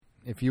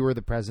if you were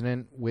the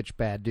president, which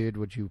bad dude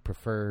would you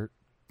prefer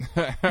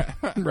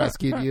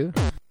rescued you?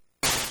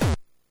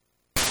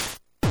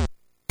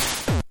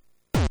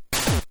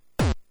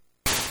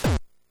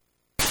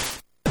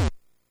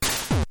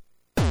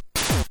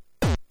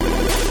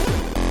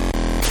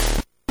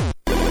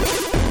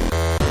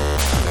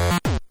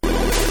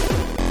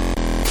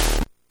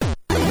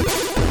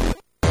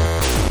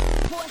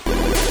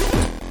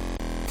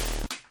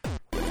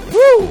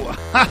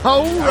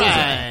 All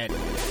right.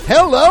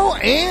 Hello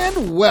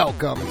and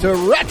welcome to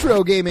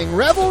Retro Gaming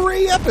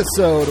Revelry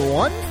episode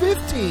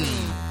 115.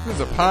 This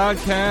is a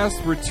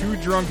podcast where two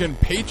drunken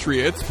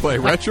patriots play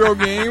retro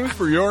games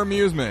for your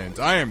amusement.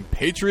 I am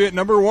Patriot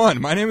number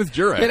 1. My name is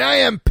Jurek. And I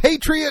am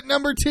Patriot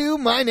number 2.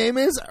 My name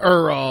is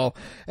Earl.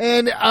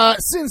 And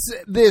since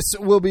this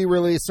will be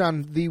released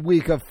on the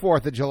week of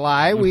 4th of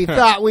July, we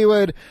thought we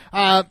would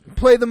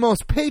play the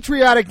most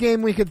patriotic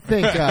game we could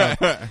think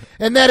of.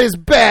 And that is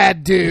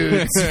Bad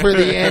Dudes for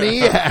the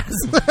NES.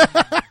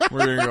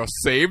 We're going to go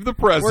save the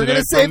president. We're going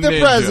to save the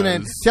ninjas.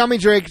 president. Tell me,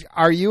 Drake,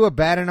 are you a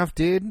bad enough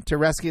dude to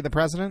rescue the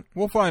president?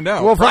 We'll find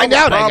out. We'll find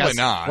out, I Probably guess.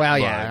 not. Well,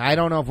 but... yeah, I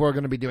don't know if we're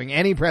going to be doing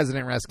any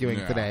president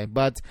rescuing today.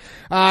 But,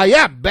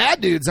 yeah,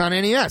 Bad Dudes on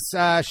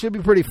NES. Should be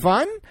pretty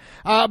fun.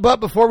 But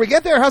before we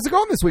get there, how's it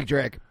going this week,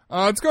 Drake?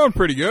 It's going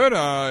pretty good.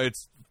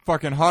 It's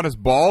fucking hot as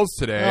balls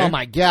today. Oh,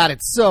 my God,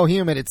 it's so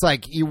humid. It's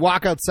like you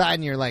walk outside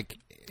and you're like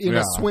in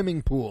a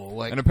swimming pool.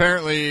 Like, and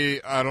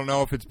apparently, I don't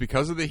know if it's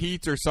because of the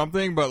heat or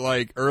something, but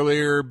like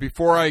earlier,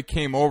 before I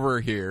came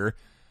over here,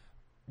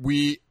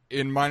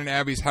 in mine and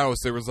Abby's house,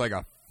 there was like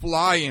a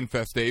fly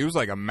infestation. It was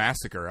like a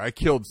massacre. I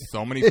killed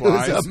so many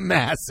flies. It was a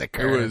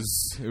massacre. It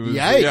was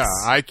Yikes. Yeah,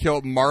 I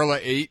killed Marla,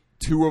 ate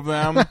 2 of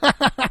them.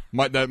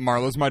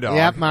 Marla's my dog.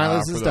 Yep,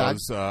 Marla's his dog.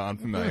 For those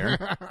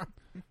unfamiliar.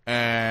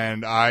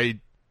 And I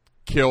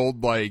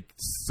killed like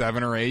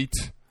 7 or 8.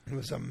 It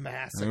was a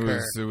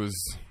massacre. It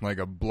was like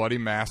a bloody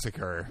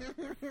massacre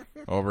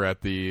over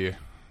at the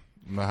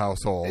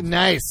household.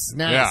 Nice.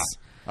 Yeah.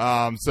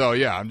 So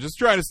yeah, I'm just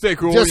trying to stay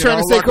cool. Just trying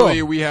to stay luckily,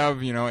 cool. we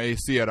have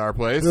AC at our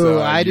place. Ooh,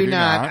 I you do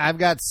not. I've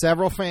got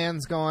several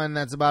fans going.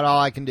 That's about all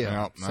I can do.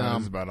 Nope, so,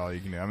 that's about all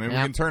you can do. I mean, we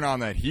can turn on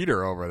that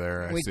heater over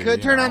there. We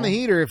could turn on the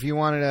heater if you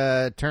wanted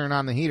to turn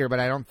on the heater, but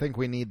I don't think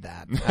we need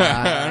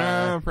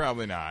that.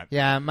 Probably not.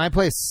 Yeah, my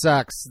place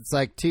sucks. It's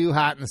like too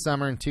hot in the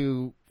summer and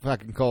too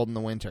fucking cold in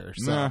the winter.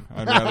 So. Nah,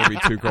 I'd rather be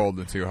too cold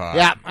than too hot.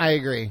 Yeah, I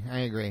agree.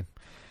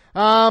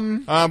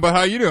 But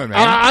how you doing,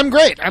 man? I'm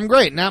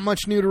great. Not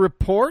much new to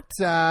report.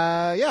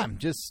 Yeah,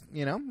 just,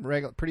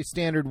 regular, pretty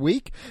standard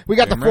week. We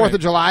got the 4th of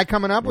July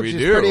coming up, which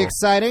is pretty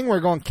exciting. We're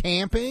going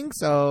camping,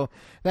 so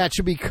that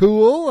should be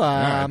cool.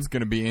 Yeah, it's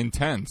going to be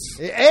intense.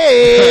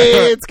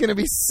 Hey, it's going to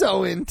be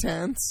so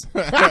intense.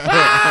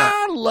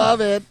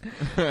 Love it.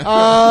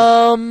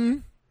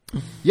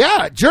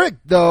 Yeah, Jurek,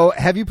 though,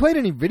 have you played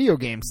any video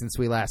games since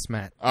we last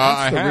met?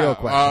 That's the real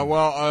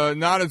question.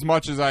 Not as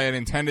much as I had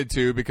intended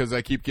to because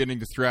I keep getting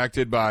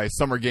distracted by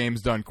Summer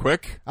Games Done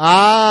Quick.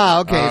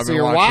 Okay, so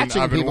you're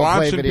I've been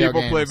watching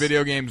people play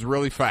video games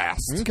really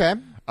fast. Okay.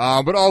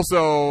 But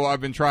also,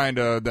 I've been trying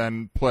to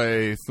then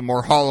play some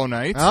more Hollow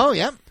Knight. Oh,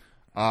 yeah.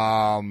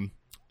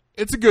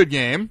 It's a good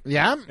game.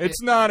 Yeah.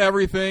 It's not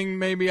everything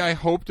maybe I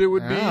hoped it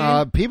would be.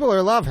 People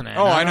are loving it.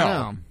 Oh, I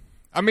know.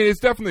 I mean, it's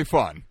definitely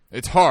fun.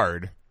 It's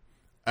hard.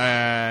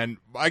 And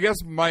I guess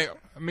my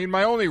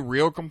only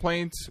real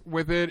complaint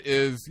with it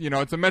is,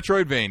 it's a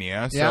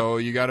Metroidvania, so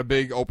you got a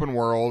big open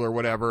world or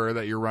whatever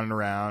that you're running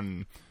around,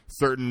 and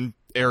certain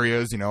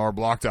areas, are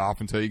blocked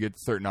off until you get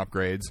certain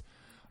upgrades.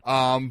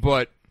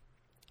 But,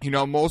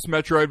 most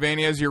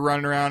Metroidvanias, you're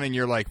running around and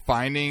you're, like,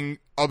 finding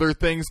other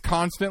things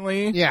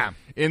constantly. Yeah.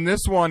 In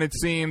this one, it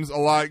seems a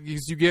lot,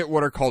 because you get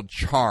what are called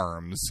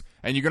charms,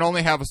 and you can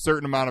only have a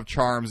certain amount of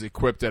charms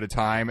equipped at a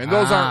time, and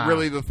those aren't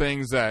really the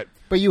things that...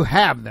 But you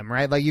have them,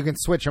 right? Like, you can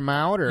switch them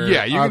out, or...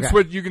 Yeah,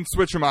 you can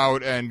switch them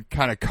out and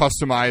kind of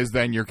customize,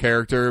 then, your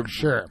character...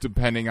 Sure.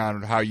 Depending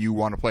on how you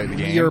want to play the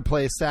game. Your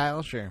play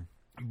style, sure.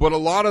 But a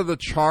lot of the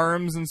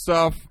charms and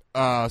stuff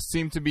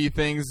seem to be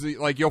things...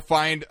 Like, you'll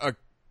find a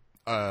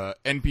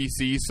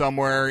NPC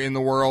somewhere in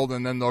the world,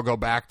 and then they'll go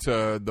back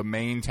to the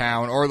main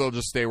town, or they'll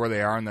just stay where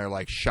they are, and they're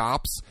like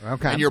shops.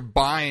 Okay. And you're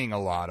buying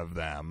a lot of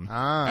them,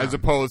 as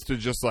opposed to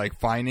just like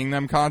finding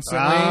them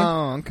constantly.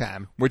 Oh, okay.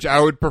 Which I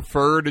would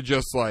prefer to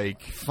just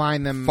like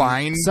find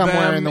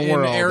somewhere in the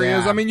world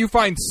areas. Yeah. I mean, you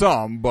find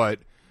some, but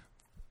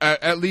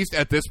at least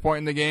at this point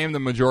in the game, the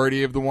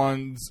majority of the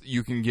ones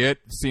you can get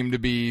seem to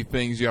be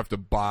things you have to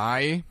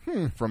buy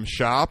from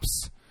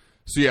shops.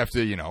 So you have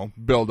to,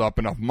 build up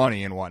enough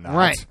money and whatnot.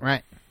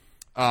 Right.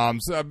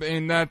 So I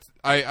mean,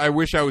 I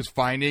wish I was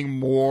finding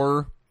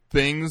more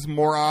things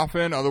more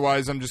often.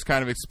 Otherwise, I'm just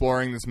kind of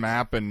exploring this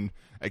map, and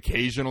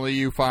occasionally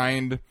you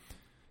find,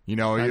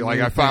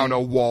 I found a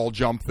wall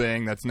jump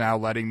thing that's now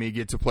letting me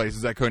get to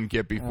places I couldn't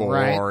get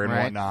before and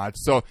whatnot.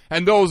 So,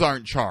 and those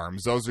aren't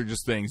charms; those are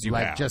just things you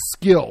have, like just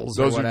skills.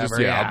 Those or are just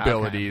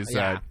abilities okay.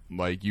 that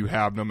like you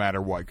have no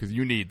matter what because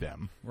you need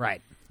them.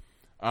 Right.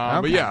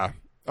 But yeah.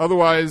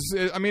 Otherwise,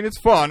 it's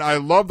fun. I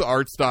love the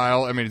art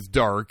style. I mean, it's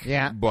dark.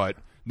 Yeah. But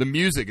the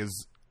music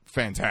is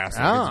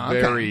fantastic. Oh,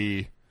 it's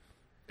very.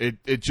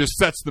 It just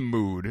sets the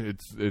mood.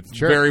 It's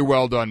Sure. very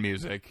well done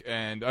music,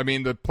 and I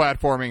mean the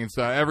platforming and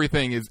stuff.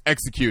 Everything is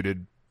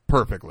executed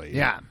perfectly.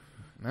 Yeah.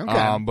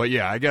 Okay. But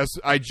yeah, I guess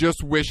I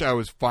just wish I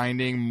was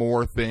finding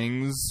more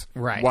things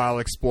Right. while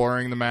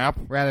exploring the map.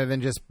 Rather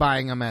than just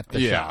buying them at the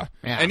shop.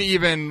 Yeah. And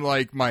even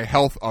like my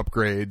health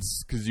upgrades,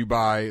 because you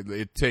buy,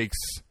 it takes,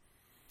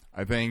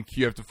 I think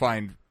you have to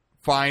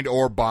find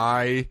or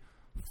buy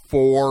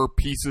 4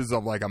 pieces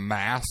of like a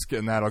mask,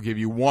 and that'll give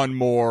you one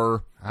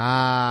more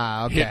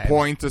okay. hit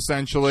point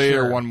essentially,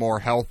 Sure. or one more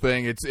health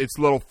thing. It's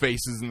little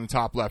faces in the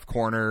top left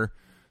corner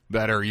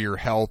that are your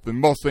health, and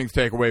most things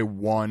take away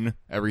 1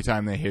 every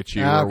time they hit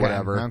you or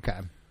whatever. Okay.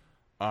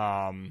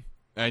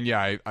 And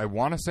yeah, I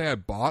want to say I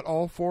bought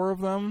all 4 of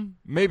them.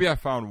 Maybe I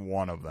found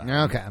 1 of them.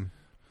 Okay.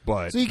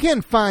 But So you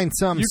can find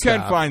some you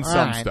stuff. can find All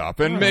some right. stuff,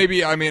 and All right.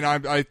 maybe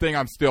I think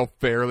I'm still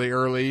fairly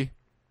early.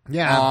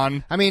 Yeah.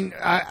 on. I mean,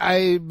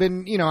 I've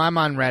been, I'm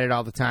on Reddit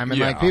all the time, and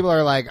Yeah. like people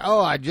are like,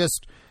 "Oh, I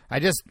just, I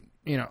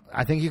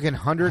think you can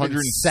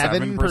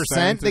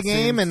 107% the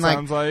game," and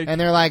sounds like. and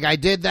they're like, "I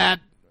did that."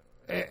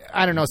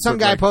 I don't know. Some Took,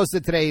 guy like,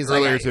 posted today. He's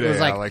Earlier like, today, it was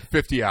like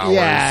 50 hours.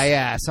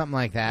 yeah, something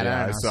like that. Yeah, I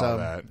don't know. I saw So,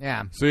 that.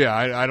 Yeah. So yeah,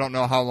 I don't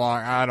know how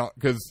long. I don't,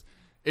 because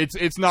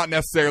it's not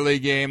necessarily a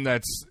game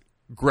that's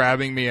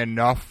grabbing me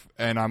enough,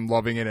 and I'm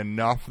loving it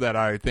enough that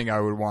I think I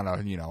would want to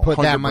Put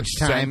 100% that much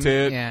time.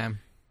 it Yeah.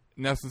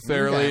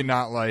 necessarily. Okay.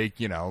 Not like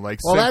like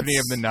Well, Symphony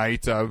of that's- the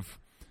Night of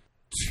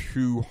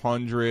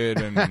 200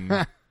 and.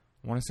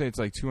 I want to say it's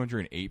like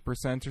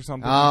 208% or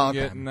something. Oh, you can okay.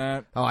 get in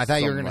that. Oh, I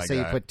thought you were Something going to like say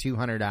that. you put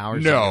 200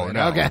 hours. No, into it.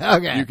 no.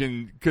 Okay. You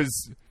can,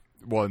 because,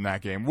 well, in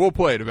that game, we'll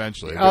play it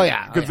eventually. Oh,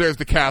 yeah. Because there's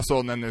the castle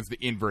and then there's the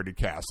inverted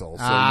castle.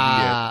 So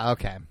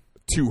Okay.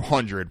 you can get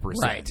 200%.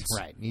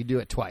 Right. You do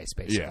it twice,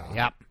 basically. Yeah.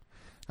 Yep.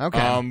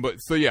 Okay. But,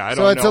 so yeah, I don't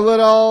so know. it's a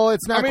little.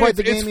 It's not I mean, quite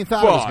the it's game you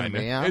thought it was going fun. to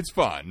be. Yeah. It's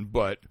fun,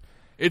 but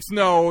it's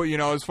no,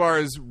 as far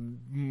as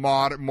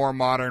more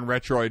modern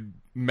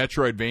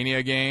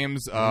Metroidvania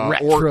games.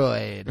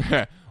 Retroid.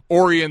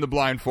 Ori and the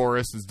Blind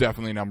Forest is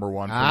definitely number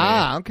 1 for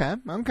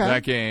me. Okay.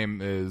 That game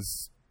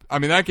is. I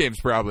mean, that game's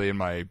probably in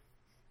my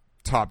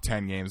top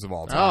 10 games of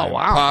all time. Oh,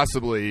 wow.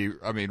 Possibly,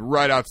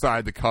 right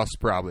outside the cusp,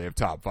 probably of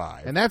top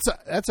 5. And that's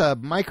a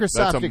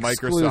Microsoft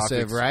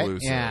exclusive, right?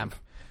 Yeah.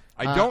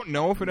 I don't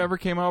know if it ever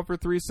came out for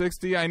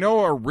 360. I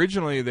know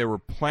originally they were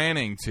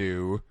planning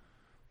to,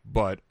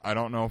 but I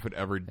don't know if it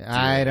ever did.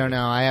 I don't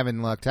know. I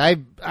haven't looked. I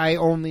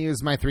only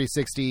use my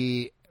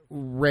 360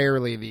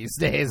 rarely these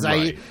days.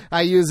 Right.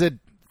 I use it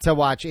to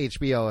watch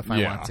HBO if I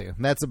Yeah. want to.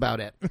 That's about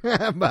it.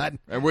 But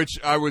And which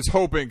I was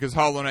hoping, because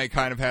Hollow Knight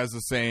kind of has the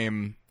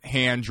same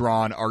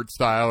hand-drawn art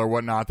style or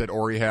whatnot that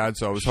Ori had,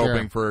 so I was Sure.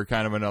 hoping for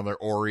kind of another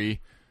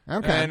Ori.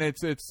 okay. And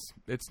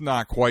it's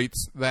not quite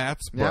that,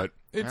 Yep. but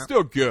it's Yep.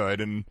 still good,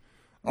 and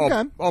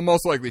Okay. I'll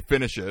most likely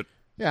finish it.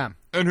 Yeah.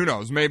 And who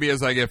knows? Maybe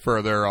as I get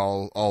further,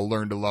 I'll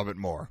learn to love it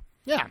more.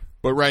 Yeah.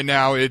 But right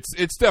now, it's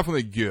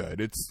definitely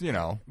good. It's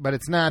But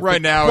it's not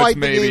right now quite it's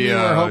the game maybe you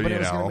were hoping it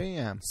was going to be.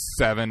 Yeah.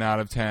 7 out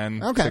of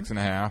 10, Okay.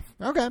 6.5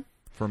 Okay.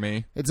 for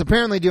me. It's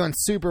apparently doing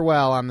super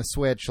well on the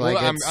Switch. Well,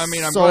 Like I'm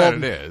sold, glad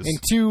it is. In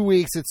 2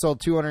 weeks, it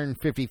sold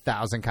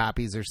 250,000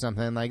 copies or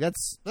something. Like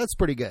that's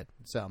pretty good.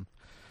 So,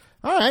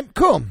 all right,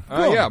 cool.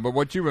 Yeah, but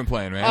what you been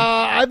playing, man?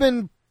 I've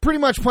been pretty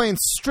much playing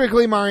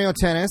strictly Mario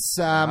Tennis,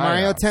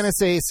 Mario yes.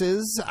 Tennis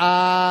Aces.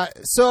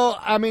 So,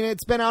 I mean,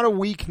 it's been out a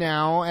week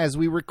now as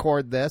we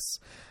record this.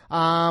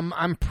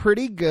 I'm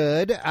pretty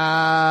good.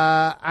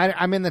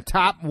 I'm in the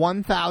top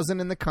 1,000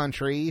 in the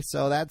country,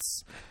 so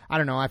that's, I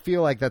don't know. I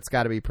feel like that's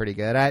got to be pretty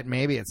good.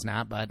 Maybe it's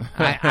not, but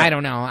I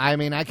don't know. I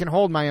mean, I can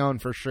hold my own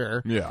for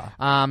sure. Yeah.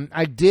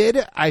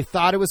 I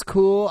thought it was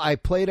cool. I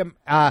played him.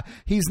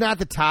 He's not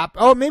the top.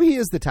 Oh, maybe he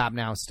is the top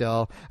now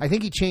still. I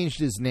think he changed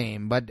his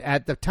name, but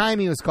at the time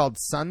he was called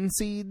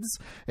Sunseeds.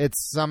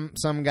 It's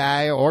some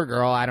guy or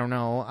girl, I don't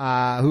know,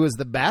 who was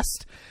the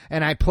best.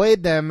 And I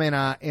played them in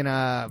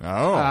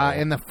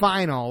the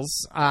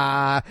finals.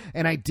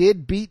 And I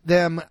did beat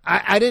them.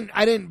 I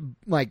didn't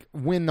like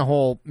win the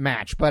whole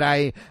match, but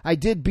I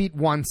did beat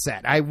one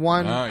set. I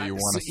won. Oh, you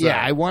won a set.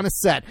 Yeah, I won a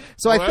set.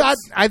 So Well,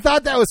 I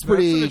thought that was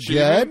pretty That's an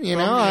achievement.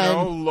 good.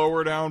 Some,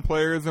 lower down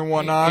players and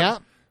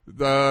whatnot.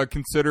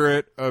 Consider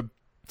it a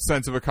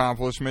sense of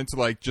accomplishment to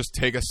like just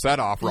take a set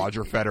off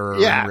Roger Federer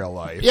in real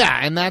life. Yeah,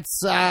 and that's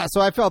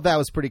so I felt that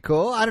was pretty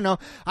cool. I don't know.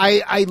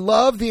 I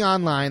love the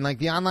online. Like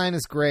the online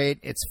is great.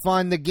 It's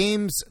fun. The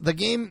game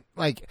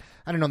like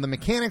I don't know. The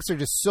mechanics are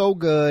just so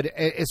good.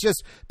 It's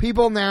just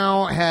people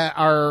now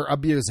are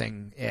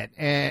abusing it.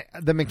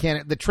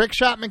 The trick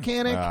shot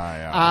mechanic.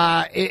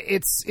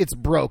 It's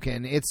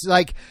broken. It's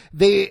like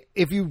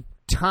if you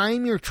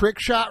time your trick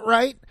shot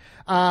right,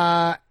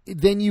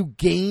 then you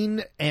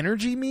gain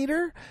energy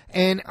meter,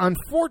 and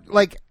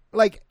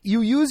like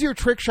you use your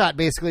trick shot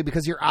basically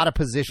because you're out of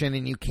position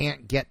and you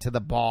can't get to the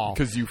ball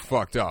because you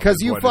fucked up. Because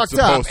you fucked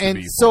up,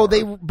 and so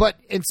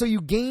so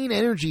you gain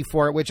energy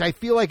for it, which I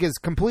feel like is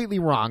completely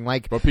wrong.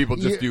 Like, but people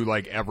just do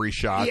like every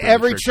shot.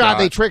 Every shot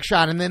they trick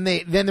shot, and then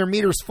their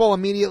meter's full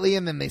immediately,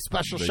 and then they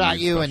special shot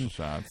you, and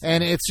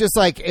it's just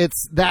like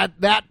it's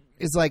that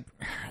is like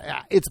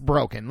it's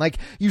broken. Like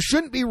you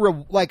shouldn't be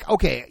like,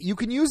 okay, you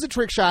can use a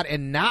trick shot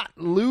and not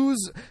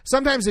lose.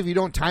 Sometimes if you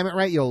don't time it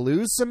right, you'll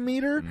lose some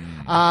meter.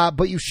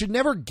 But you should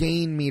never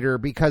gain meter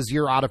because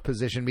you're out of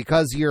position,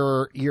 because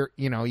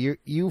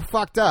you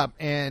fucked up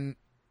and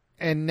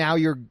now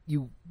you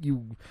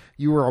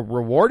were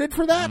rewarded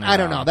for that. I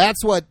don't know.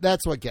 That's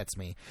what gets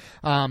me.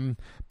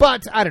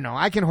 But I don't know.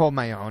 I can hold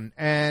my own,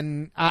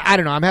 and I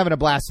don't know. I'm having a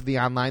blast with the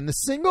online. The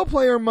single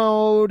player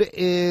mode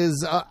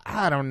is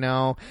I don't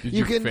know. Did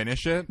you can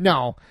finish it?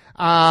 No,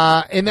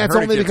 and that's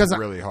only because it's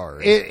really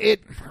hard.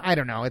 I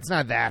don't know. It's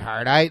not that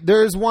hard.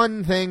 There's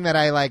one thing that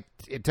I like.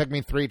 It took me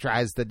 3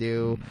 tries to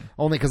do,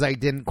 only because I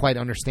didn't quite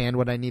understand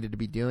what I needed to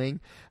be doing.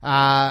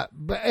 I'm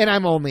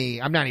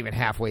not even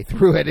halfway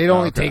through it. It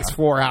only takes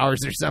 4 hours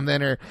or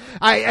something. Or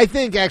I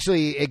think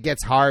actually it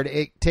gets hard.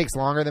 It takes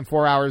longer than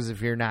 4 hours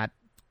if you're not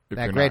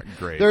that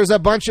great. There's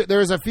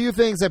a few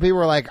things that people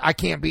were like, I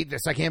can't beat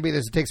this.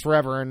 It takes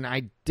forever. And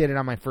I did it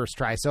on my first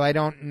try. So I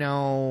don't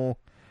know,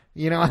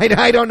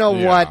 I don't know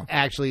what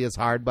actually is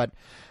hard, but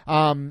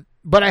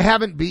I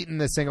haven't beaten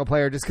the single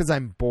player just because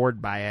I'm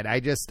bored by it.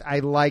 I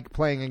like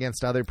playing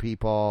against other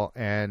people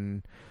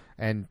and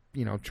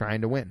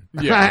trying to win.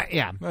 Yeah,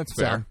 yeah, that's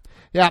fair.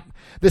 Yeah,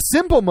 the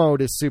simple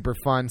mode is super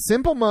fun.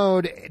 Simple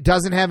mode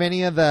doesn't have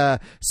any of the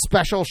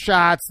special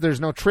shots.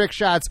 There's no trick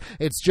shots.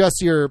 It's just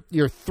your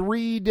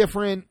 3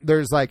 different.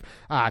 There's like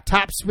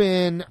top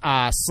spin,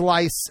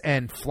 slice,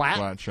 and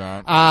flat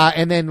shot,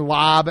 and then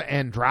lob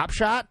and drop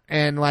shot,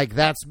 and like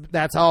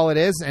that's all it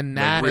is. And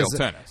that like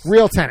is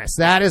real tennis.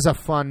 That is a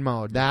fun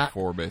mode. That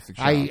 4 basic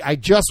shots. I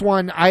just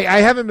won. I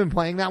haven't been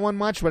playing that one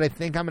much, but I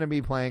think I'm going to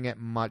be playing it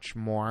much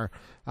more.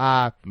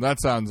 That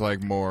sounds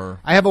like more.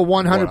 I have a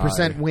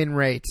 100% win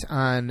rate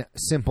on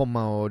simple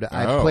mode.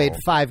 I've played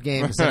 5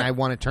 games and I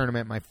won a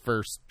tournament my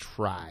first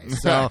try.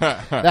 So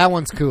that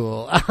one's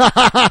cool.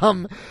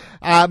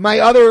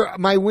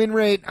 My win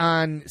rate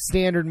on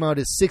standard mode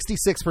is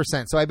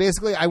 66%. So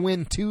I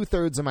win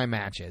 2/3 of my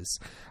matches.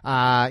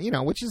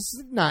 Which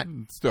is not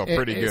still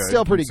pretty good. It's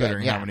still pretty good.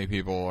 Considering how many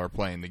people are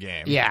playing the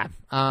game. Yeah.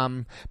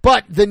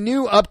 But the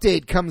new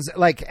update comes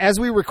like as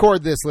we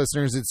record this,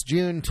 listeners. It's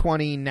June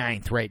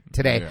 29th, right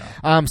today.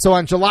 Yeah. So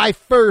on July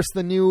 1st,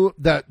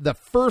 the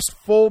first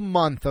full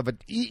month of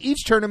it.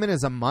 Each tournament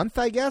is a month,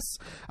 I guess.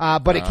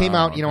 But it came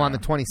out, on the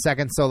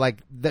 22nd. So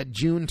like the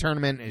June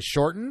tournament is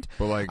shortened.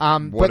 But like,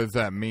 what does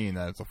that mean?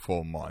 That it's a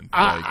full month?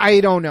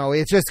 I don't know.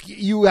 It's just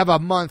you have a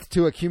month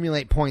to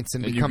accumulate points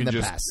and become the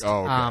best.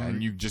 Oh, okay.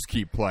 And you just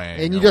keep playing,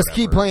 and you just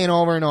keep playing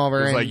over and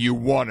over. It's like you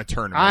won a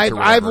tournament.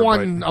 I've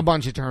won a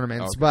bunch of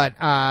tournaments, but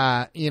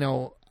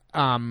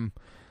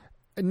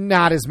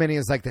not as many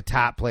as like the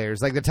top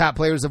players. Like the top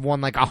players have won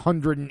like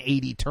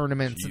 180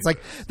 tournaments. Jesus. It's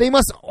like they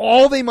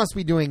must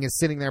be doing is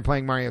sitting there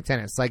playing Mario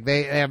Tennis. Like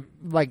they have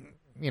like.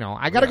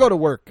 I got to go to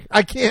work.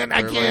 I can't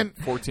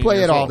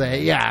play it all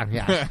day.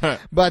 Yeah.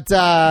 But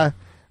I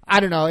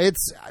don't know.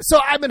 So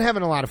I've been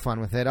having a lot of fun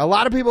with it. A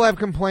lot of people have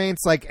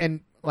complaints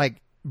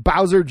like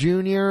Bowser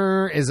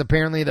Jr. is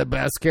apparently the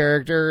best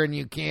character, and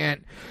you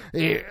can't.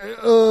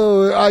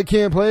 I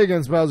can't play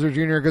against Bowser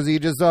Jr. because he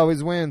just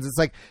always wins. It's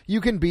like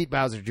you can beat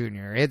Bowser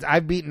Jr.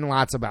 I've beaten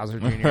lots of Bowser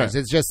Jr.'s.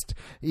 It's just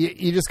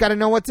you just got to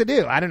know what to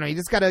do. I don't know. You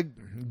just got to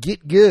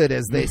get good,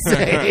 as they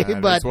say.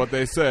 That's what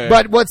they say.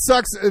 But what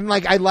sucks, and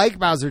like I like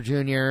Bowser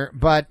Jr.,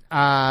 but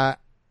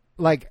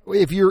like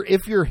if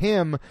you're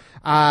him,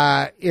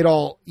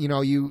 it'll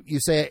you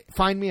say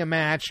find me a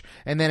match,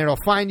 and then it'll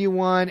find you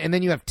one, and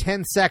then you have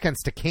 10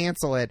 seconds to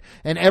cancel it,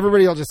 and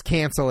everybody will just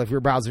cancel if you're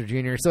Bowser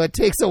Jr. So it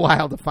takes a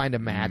while to find a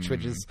match,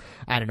 which is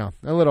I don't know,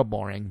 a little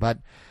boring, but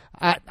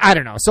I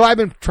don't know. So I've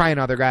been trying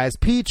other guys.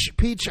 Peach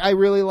I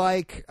really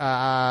like.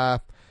 I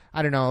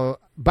don't know.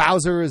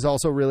 Bowser is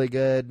also really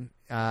good.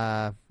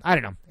 I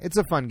don't know. It's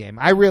a fun game.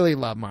 I really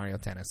love Mario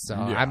Tennis, so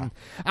yeah.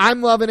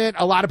 I'm loving it.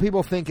 A lot of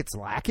people think it's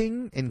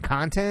lacking in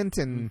content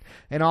and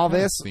all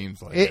this.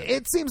 Seems like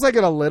it seems like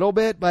it a little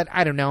bit, but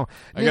I don't know.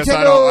 I guess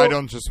I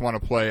don't just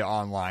want to play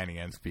online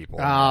against people.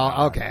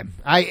 Oh, okay.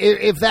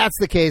 If that's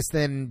the case,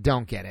 then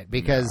don't get it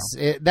because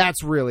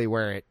that's really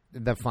where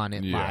the fun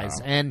lies.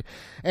 And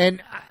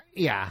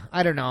yeah,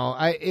 I don't know.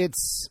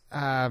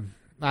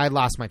 I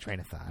lost my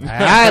train of thought.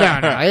 I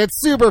don't know. It's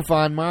super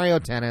fun. Mario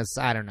Tennis.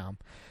 I don't know.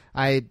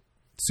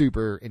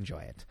 super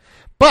enjoy it.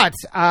 But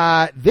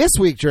this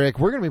week, Drake,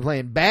 we're going to be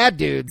playing Bad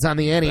Dudes on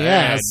the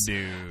NES.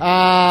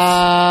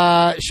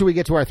 Bad Dudes. Should we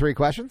get to our 3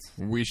 questions?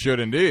 We should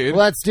indeed.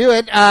 Let's do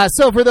it.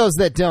 So for those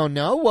that don't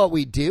know, what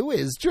we do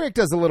is Drake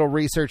does a little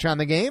research on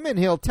the game, and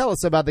he'll tell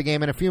us about the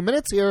game in a few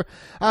minutes here.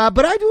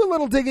 But I do a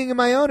little digging of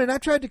my own, and I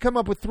tried to come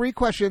up with 3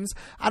 questions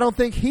I don't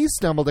think he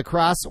stumbled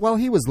across while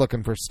he was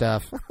looking for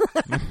stuff.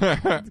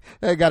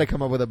 I got to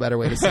come up with a better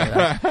way to say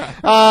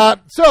that.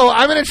 So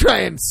I'm going to try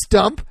and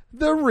stump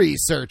the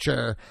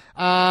researcher.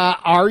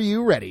 Are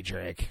you ready,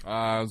 Drake?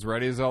 As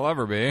ready as I'll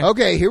ever be.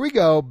 Okay, here we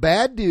go.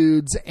 Bad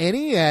Dudes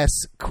NES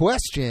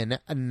question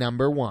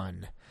number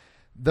 1.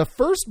 The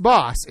first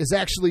boss is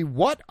actually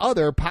what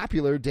other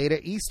popular Data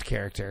East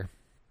character?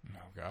 Oh,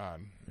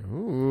 God.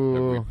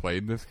 Ooh. Have we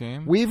played this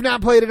game? We've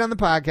not played it on the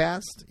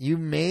podcast. You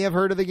may have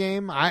heard of the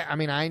game. I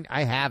mean,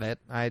 I have it.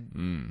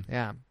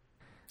 Yeah.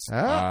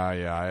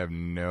 Yeah, I have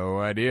no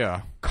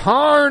idea.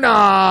 Karnov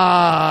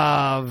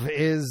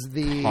is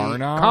the...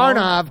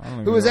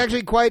 Karnov, who was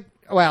actually quite...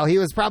 Well, he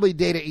was probably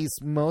Data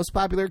East's most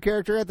popular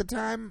character at the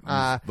time.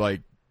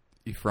 Like,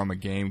 from a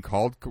game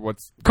called...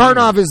 What's...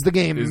 Karnov is the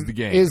game. Is the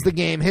game. Is the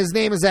game. His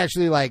name is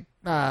actually like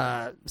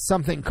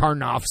something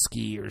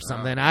Karnovsky or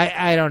something.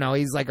 I don't know.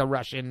 He's like a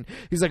Russian.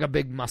 He's like a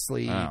big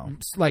muscly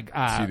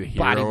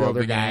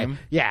bodybuilder guy. Game?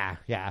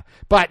 Yeah.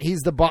 But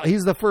he's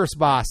the first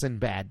boss in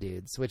Bad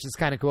Dudes, which is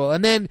kind of cool.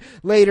 And then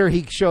later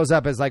he shows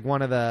up as like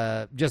one of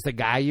the just a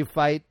guy you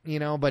fight,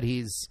 but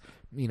he's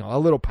a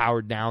little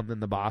powered down than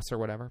the boss or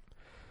whatever.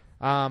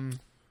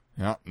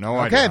 Yeah, no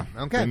idea.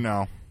 Okay. Didn't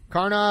know.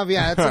 Karnov,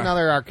 yeah, it's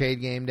another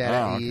arcade game,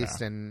 Data okay.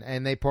 East,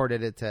 and they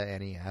ported it to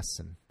NES.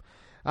 And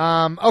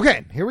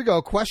okay, here we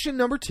go. Question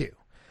number 2.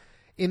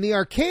 In the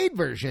arcade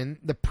version,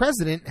 the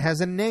president has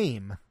a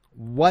name.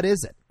 What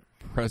is it?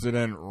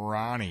 President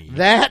Ronnie.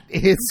 That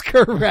is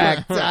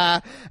correct.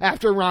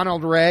 After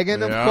Ronald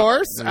Reagan, of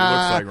course. It looks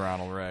like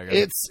Ronald Reagan.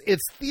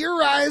 It's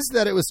theorized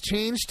that it was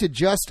changed to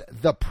just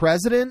the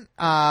president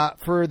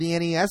for the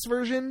NES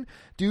version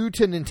due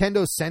to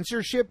Nintendo's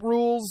censorship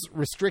rules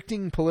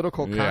restricting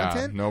political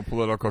content. No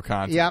political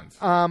content. Yep.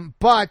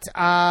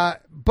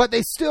 But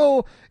they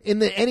still, in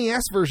the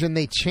NES version,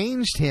 they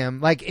changed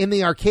him. Like in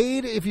the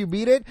arcade, if you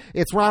beat it,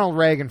 it's Ronald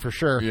Reagan for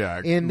sure. Yeah.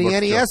 In the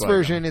NES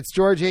version, it's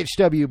George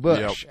H.W.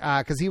 Bush.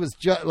 Because he was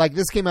just like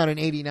this came out in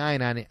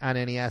 '89 on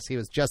NES. He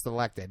was just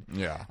elected.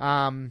 Yeah.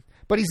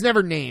 But he's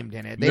never named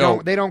in it.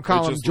 They don't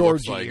call him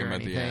Georgie or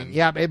anything.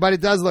 Yeah, but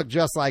it does look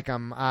just like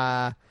him.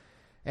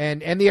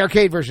 And the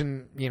arcade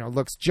version,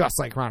 looks just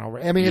like Ronald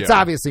Reagan. I mean, it's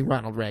obviously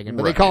Ronald Reagan,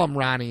 but they call him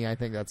Ronnie. I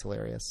think that's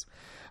hilarious.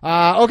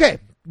 Okay,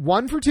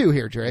 1 for 2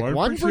 here, Drake.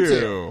 1 for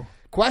 2.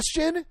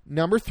 Question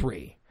number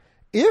 3.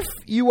 If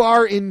you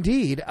are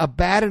indeed a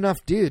bad enough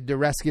dude to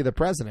rescue the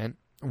president,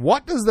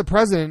 what does the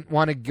president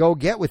want to go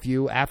get with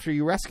you after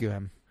you rescue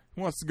him?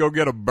 He wants to go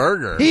get a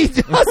burger. He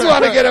does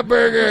want to get a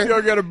burger. Let's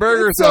go get a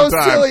burger it's so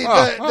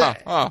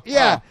sometime.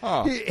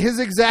 Silly. His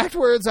exact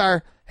words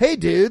are, "Hey,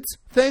 dudes,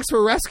 thanks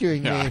for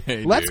rescuing me.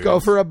 Hey, Let's dudes. go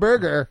for a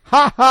burger."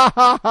 Ha, ha,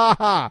 ha, ha,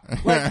 ha.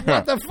 Like,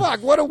 what the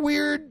fuck? What a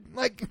weird,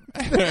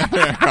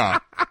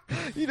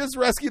 you just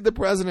rescued the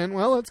president.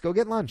 Well, let's go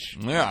get lunch.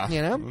 Yeah.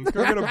 Let's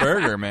go get a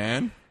burger,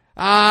 man.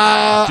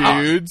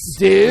 Dudes,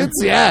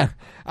 yeah.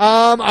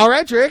 All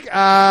right, Drake.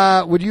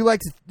 Would you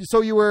like to?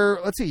 So you were.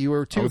 Let's see. You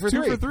were 2 for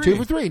 3. 2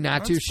 for 3. Not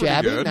That's too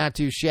shabby. good. Not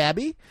too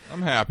shabby.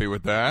 I'm happy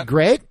with that.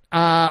 Great.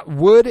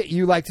 Would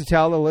you like to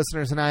tell the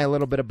listeners and I a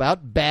little bit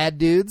about Bad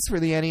Dudes for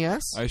the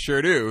NES? I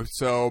sure do.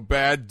 So,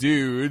 Bad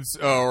Dudes,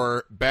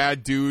 or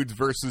Bad Dudes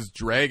versus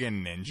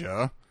Dragon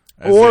Ninja.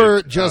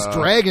 Or just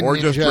Dragon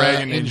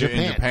Ninja in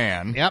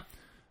Japan. Yep.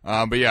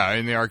 But yeah,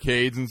 in the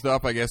arcades and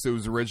stuff, I guess it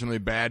was originally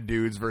Bad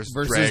Dudes versus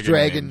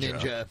Dragon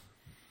Ninja.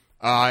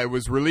 It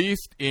was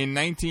released in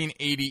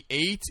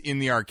 1988 in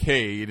the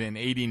arcade and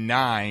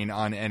 89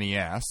 on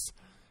NES.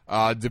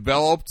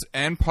 Developed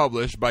and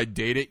published by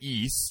Data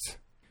East.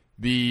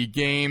 The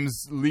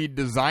game's lead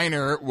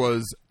designer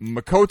was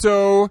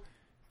Makoto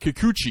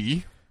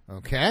Kikuchi.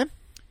 Okay.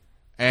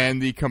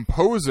 And the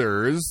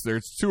composers,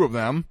 there's 2 of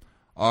them,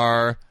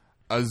 are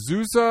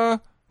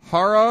Azusa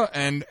Hara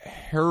and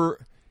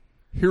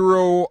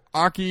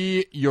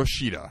Hiroaki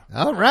Yoshida.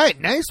 All right.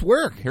 Nice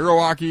work.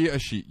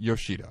 Hiroaki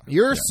Yoshida.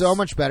 You're so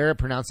much better at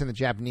pronouncing the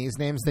Japanese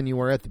names than you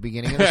were at the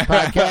beginning of this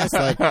podcast.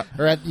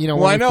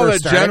 Well, I know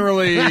that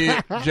generally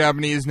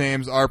Japanese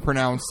names are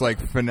pronounced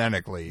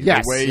phonetically,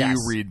 the way you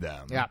read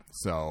them. Yeah.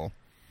 So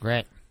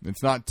great.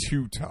 It's not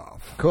too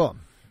tough. Cool.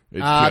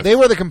 They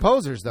were the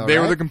composers, though. They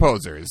were the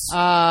composers.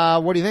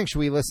 What do you think? Should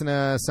we listen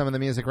to some of the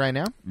music right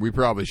now? We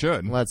probably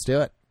should. Let's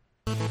do it.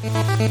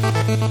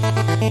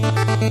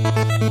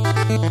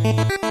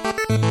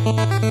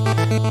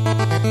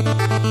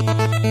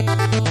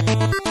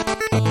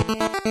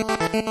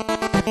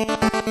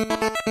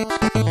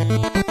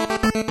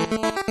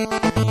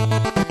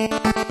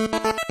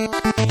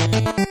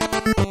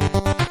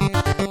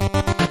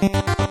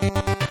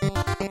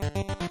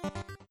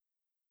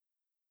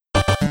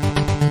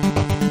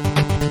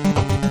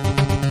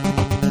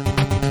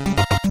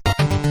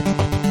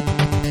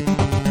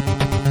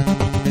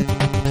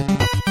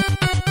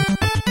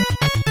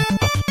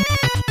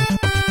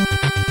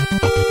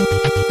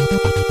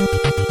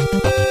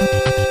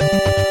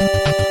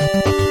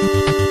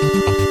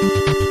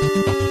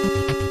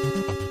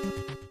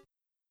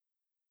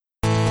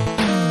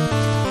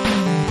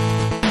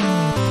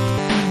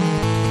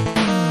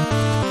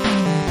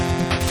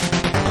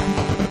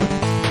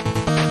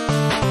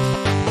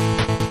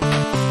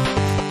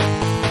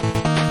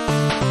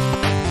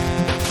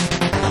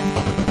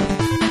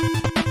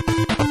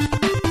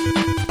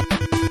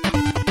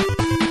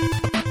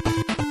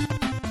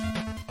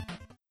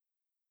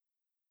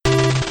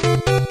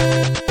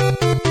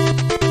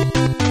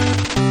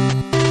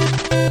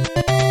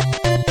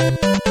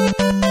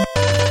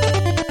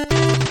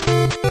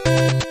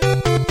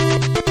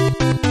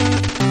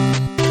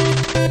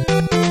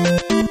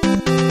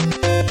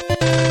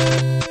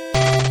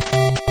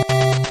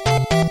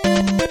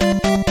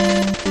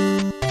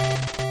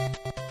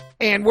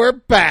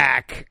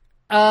 back.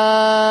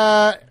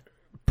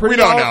 We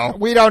don't know.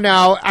 We don't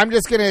know. I'm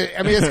just gonna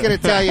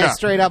tell you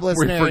straight up,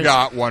 listeners. We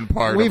forgot one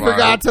part. We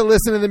forgot to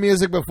listen to the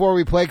music before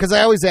we play because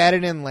I always add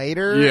it in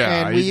later.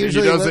 Yeah, and we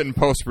usually he does it in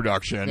post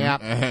production. Yeah,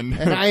 and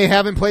I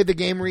haven't played the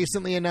game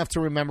recently enough to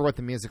remember what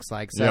the music's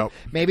like. So Yep.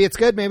 maybe it's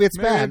good, maybe it's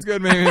maybe bad. it's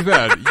good, maybe it's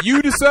bad.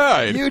 You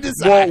decide. You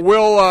decide.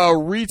 Well,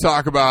 we'll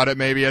re-talk about it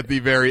maybe at the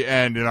very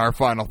end in our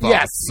final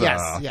thoughts.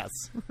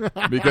 Yes.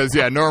 Because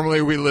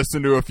normally we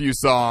listen to a few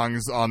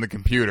songs on the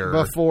computer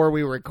Before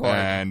we record,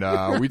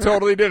 and we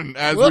totally didn't.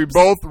 As we Whoops.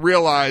 both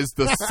realized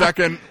the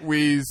second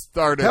we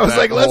started. I was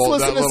like, let's whole-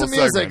 listen that to some little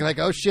music. segment. Like,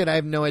 oh shit, I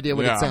have no idea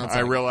what it sounds like.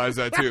 I realized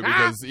that too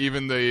because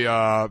even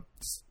the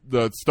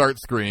start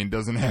screen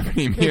doesn't have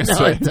any music.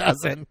 No, it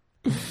doesn't.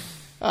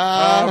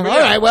 All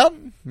right, well,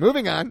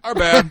 moving on. Our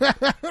bad.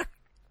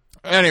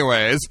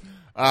 Anyways,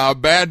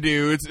 Bad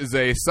Dudes is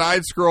a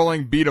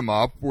side-scrolling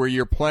beat-em-up where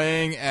you're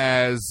playing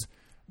as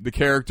the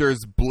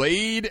characters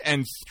Blade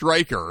and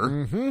Stryker.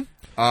 Mm-hmm.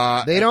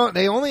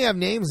 They only have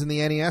names in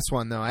the NES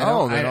one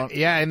though. They don't.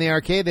 Yeah, in the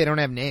arcade they don't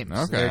have names.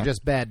 Okay. They're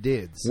just bad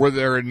dudes. Were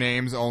there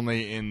names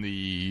only in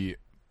the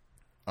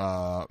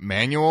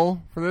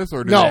manual for this,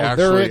 or did No, they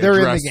actually they're in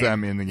the address game.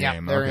 them in the Yeah,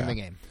 game? they're Okay. in the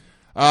game.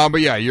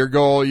 But yeah, your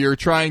goal, you're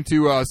trying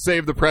to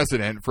save the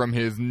president from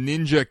his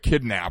ninja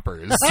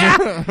kidnappers.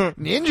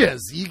 Ninjas,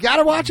 you got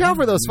to watch out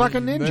for those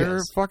fucking ninjas.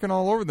 They're fucking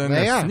all over them.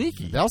 They They're are.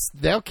 sneaky.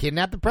 They'll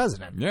kidnap the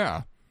president.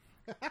 Yeah.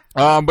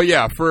 But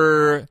yeah,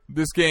 for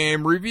this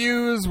game,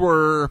 reviews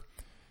were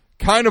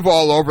kind of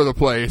all over the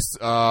place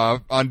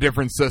on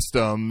different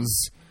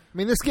systems. I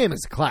mean, this game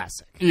is a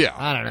classic. Yeah.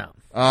 I don't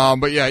know.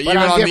 But yeah, even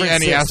on on the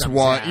different NES systems,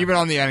 one, yeah. even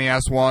on the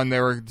NES one,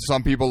 there were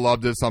some people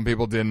loved it, some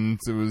people didn't.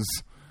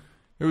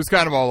 It was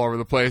kind of all over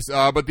the place.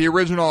 But the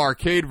original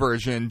arcade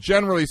version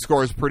generally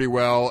scores pretty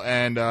well,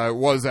 and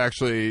was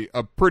actually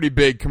a pretty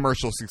big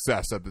commercial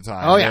success at the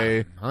time. Oh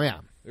yeah.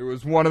 It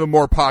was one of the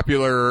more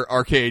popular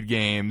arcade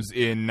games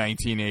in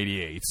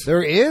 1988.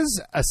 There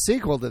is a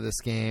sequel to this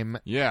game.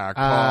 Yeah,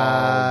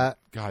 called...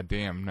 God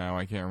damn, now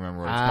I can't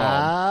remember what it's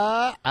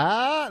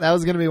called. That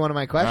was going to be one of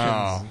my questions.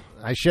 Oh.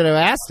 I should have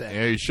asked it.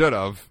 Yeah, you should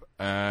have.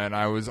 And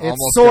I was almost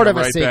sort gonna of a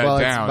write sequel,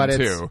 that down, but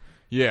too.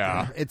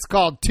 Yeah. It's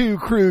called Two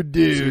Crude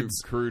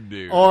Dudes. Two Crude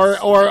Dudes.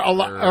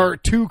 Or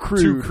Too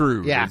Crude. Too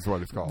Crude yeah. is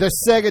what it's called. The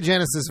Sega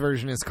Genesis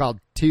version is called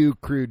Two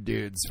Crude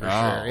Dudes for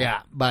Oh. sure.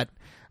 Yeah, but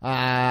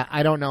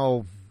I don't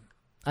know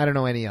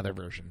any other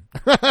version.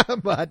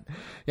 But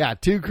yeah,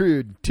 Too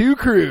Crude,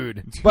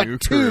 but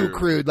Too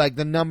Crude, like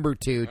the number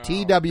 2,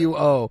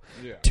 TWO,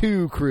 Yeah.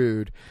 Too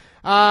Crude.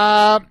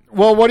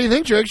 Well, what do you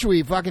think, Drake? Should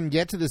we fucking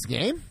get to this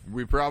game?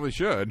 We probably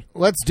should.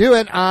 Let's do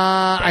it.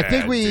 I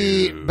think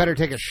we Dude. better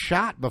take a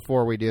shot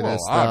before we do Well,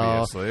 this. Though.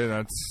 obviously,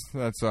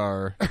 that's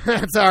our...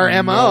 That's our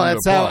MO. Known to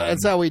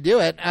That's how we do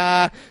it.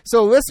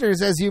 So,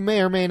 listeners, as you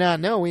may or may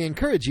not know, we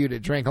encourage you to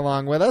drink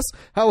along with us.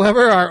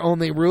 However, our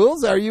only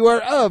rules are you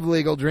are of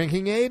legal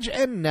drinking age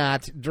and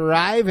not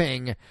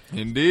driving.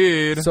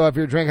 Indeed. So, if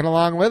you're drinking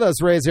along with us,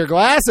 raise your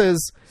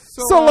glasses.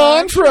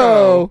 Cilantro.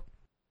 Cilantro.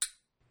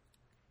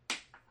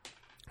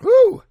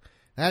 Woo,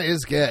 that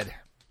is good.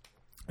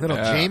 Little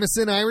Yeah.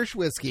 Jameson Irish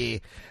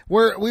whiskey.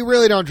 We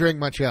really don't drink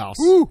much else.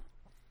 Woo.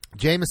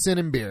 Jameson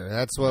and beer.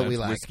 That's what we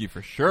like. Whiskey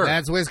for sure.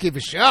 That's whiskey for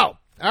show.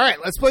 All right,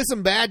 let's play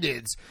some Bad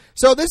Dudes.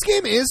 So this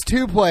game is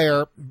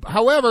 2-player.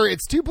 However,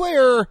 it's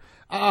 2-player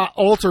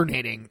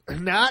alternating,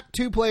 not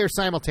 2-player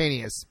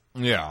simultaneous,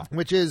 Yeah.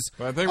 which is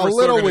But I think a we're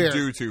little still weird.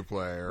 going to do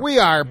 2-player. We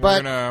are,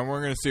 but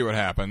we're gonna see what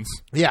happens.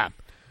 yeah.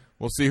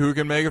 We'll see who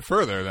can make it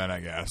further then,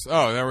 I guess.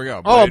 Oh, there we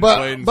go. Oh,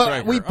 Blade and but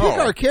Stryker. we pick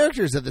our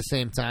characters at the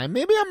same time.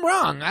 Maybe I'm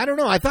wrong. I don't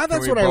know. I thought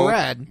that's what I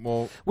read.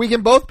 Well, We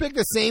can both pick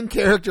the same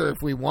character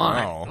if we want.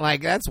 No.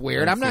 Like, that's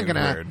weird. That I'm not seems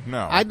going to. weird.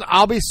 No.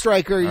 I'll be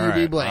Stryker, you all be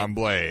right, Blade. I'm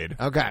Blade.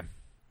 Okay.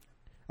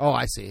 Oh,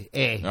 I see.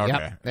 A. Okay.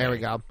 Yep. There we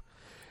go.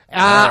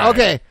 right.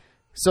 Okay.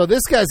 So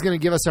this guy's going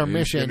to give us our He's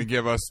mission. going to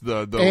give us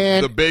And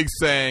the big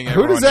saying.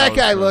 Who does everyone that knows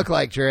guy for- look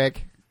like,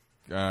 Drake?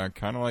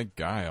 Kind of like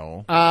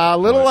Guile. A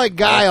little But like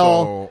Guile.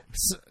 also-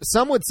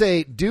 Some would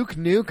say Duke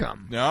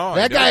Nukem. No,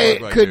 that he does guy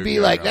look like could Duke be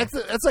like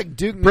Nukem. that's like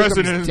Duke Nukem's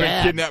President has been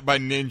dad. kidnapped by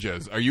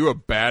ninjas. Are you a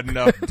bad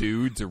enough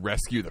dude to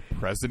rescue the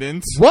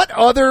president? What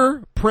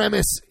other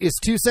premise is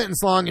 2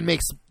 sentences long and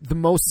makes the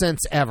most sense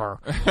ever?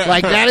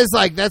 Like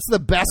that's the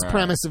best Right.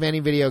 premise of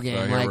any video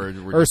game, here like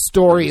we're or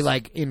story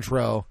like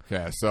intro.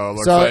 Okay, so it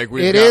looks So like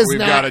we've it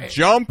got is a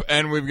jump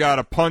and we've got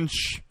a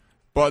punch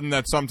button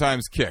that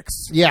sometimes kicks.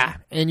 Yeah,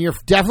 and you're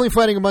definitely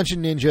fighting a bunch of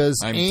ninjas.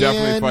 I'm and,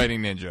 definitely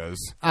fighting ninjas.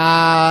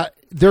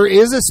 There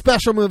is a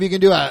special move you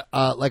can do like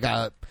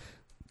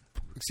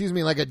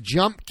a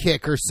jump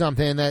kick or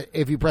something that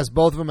if you press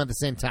both of them at the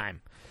same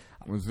time.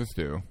 What does this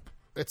do?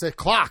 It's a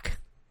clock.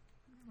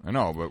 I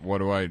know, but what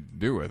do I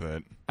do with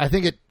it? I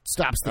think it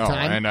stops the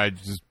time. And I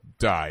just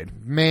died.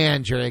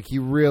 Man, Jake,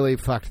 you really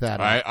fucked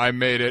that up. I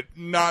made it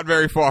not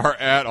very far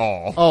at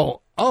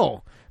all.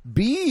 Oh.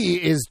 B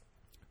is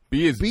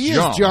B is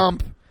jump,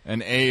 jump.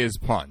 and A is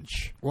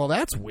punch. Well,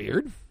 that's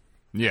weird.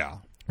 Yeah.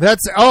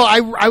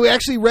 I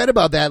actually read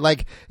about that.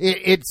 Like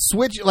it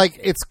switched. Like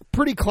it's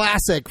pretty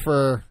classic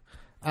for.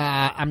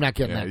 I'm not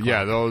getting that.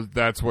 Yeah,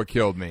 that's what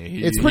killed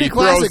me. It's pretty he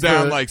classic. Throws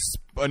down like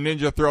a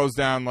ninja throws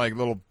down like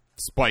little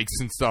spikes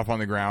and stuff on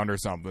the ground or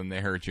something.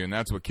 They hurt you, and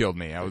that's what killed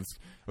me. I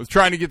was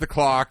trying to get the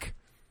clock.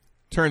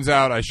 Turns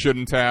out I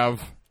shouldn't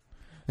have.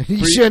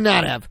 You should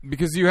not have,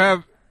 because you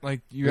have.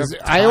 Like you have,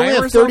 I only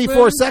have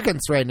 34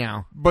 seconds right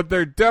now, but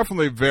they're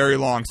definitely very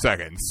long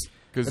seconds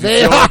because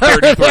they are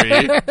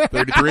 33.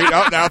 33.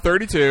 Oh, now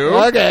 32.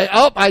 Okay.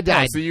 Oh, I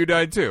died. So you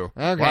died too.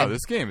 Okay. Wow,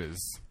 this game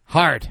is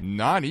hard.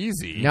 Not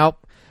easy.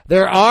 Nope.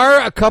 There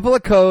are a couple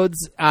of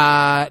codes.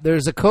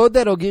 There's a code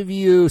that'll give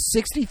you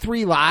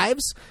 63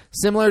 lives,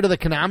 similar to the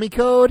Konami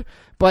code.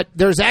 But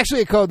there's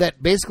actually a code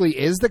that basically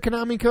is the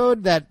Konami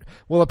code that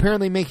will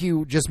apparently make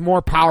you just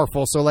more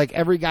powerful. So like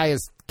every guy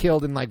is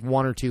killed in like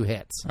 1 or 2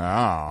 hits.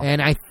 Oh.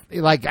 And I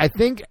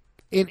think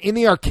in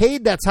the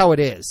arcade that's how it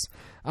is.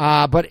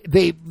 But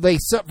they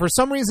for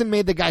some reason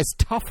made the guys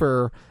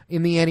tougher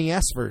in the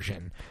NES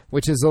version,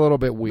 which is a little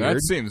bit weird.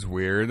 That seems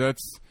weird.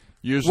 That's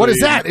usually What is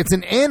that? It's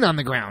an N on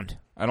the ground.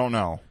 I don't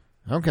know.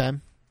 Okay.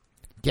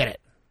 Get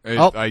it.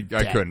 I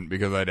couldn't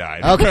because I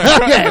died. Okay.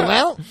 Okay.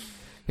 Well,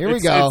 here we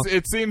go.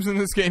 It seems in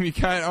this game you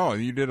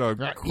you did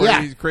a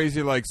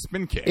crazy like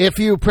spin kick. If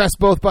you press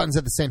both buttons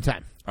at the same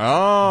time.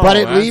 Oh, but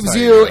it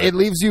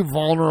leaves you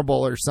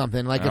vulnerable or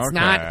something. Like it's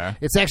not.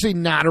 It's actually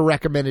not a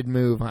recommended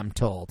move. I'm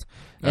told,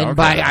 and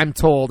by I'm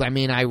told I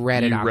mean I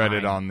read it. You read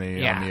it on the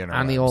internet,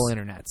 on the old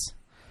internets.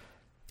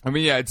 I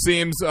mean, yeah, it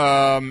seems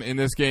in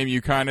this game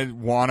you kind of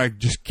want to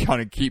just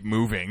kind of keep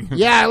moving.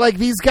 Yeah, like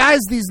these guys,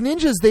 these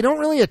ninjas, they don't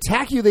really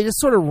attack you. They just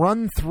sort of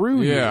run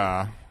through you.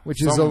 Yeah.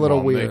 Which is a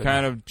little weird. They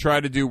kind of try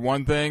to do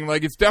one thing.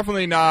 Like, it's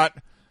definitely not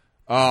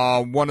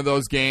one of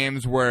those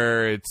games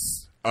where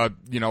it's, a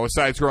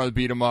side-scrolling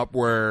beat-em-up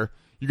where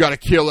you got to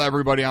kill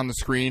everybody on the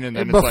screen and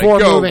then it's like,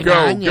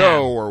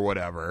 go, or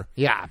whatever.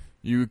 Yeah.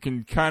 You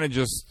can kind of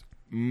just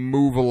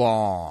move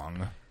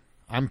along.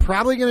 I'm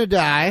probably going to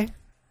die.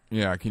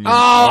 Yeah, can you?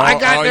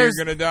 You're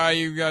going to die.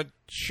 You got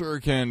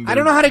shuriken. I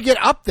don't know how to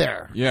get up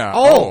there. Yeah.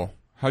 Oh.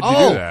 How'd you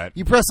do that?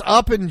 You press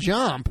up and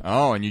jump.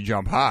 Oh, and you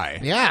jump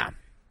high. Yeah.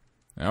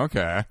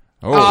 Okay.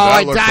 Oh,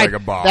 that looks died.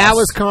 like a boss. That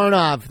was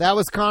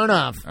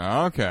Karnov.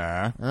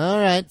 Okay. All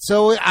right.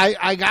 So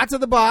I got to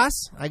the boss.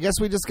 I guess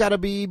we just got to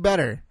be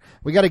better.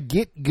 We got to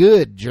get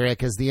good,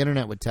 Jurek, as the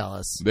internet would tell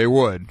us. They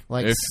would.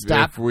 Like,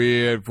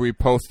 if we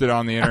posted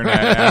on the internet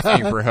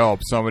asking for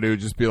help, somebody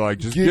would just be like,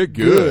 just get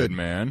good,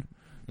 man.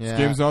 Yeah. This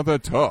game's not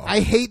that tough. I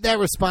hate that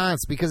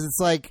response because it's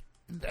like,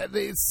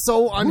 it's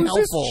so unhelpful.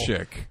 Who's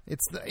this chick?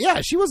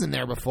 She wasn't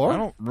there before. I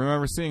don't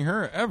remember seeing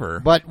her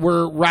ever. But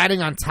we're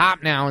riding on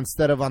top now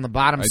instead of on the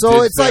bottom.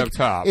 So it's like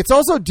top. It's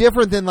also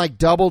different than like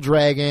Double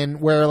Dragon,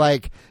 where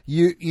like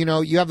you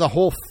have the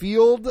whole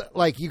field,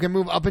 like you can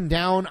move up and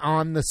down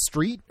on the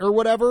street or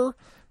whatever.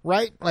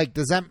 Right? Like,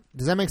 does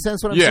that make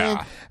sense? What I'm saying?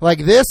 Like,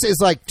 this is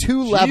like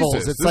 2 levels.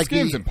 It's this like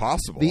game's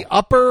impossible. The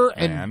upper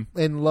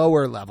and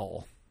lower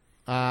level,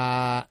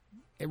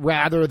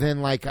 rather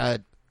than like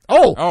a.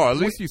 Oh, at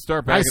least you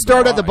start back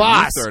at the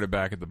boss. You started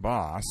back at the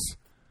boss.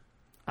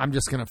 I'm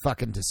just going to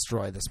fucking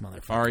destroy this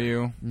motherfucker. Are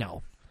you?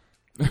 No.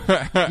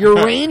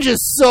 Your range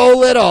is so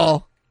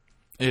little.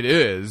 It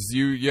is.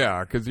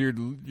 Because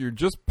you're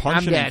just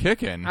punching and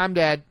kicking. I'm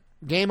dead.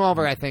 Game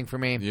over, I think, for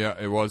me. Yeah,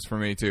 it was for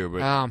me, too.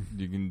 But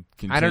you can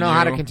continue. I don't know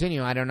how to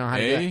continue. I don't know how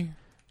to do it.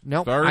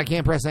 Nope, start? I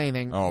can't press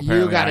anything. Oh,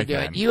 you got to do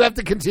it. You have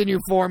to continue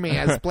for me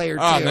as player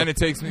 2. And then it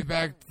takes me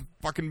back to the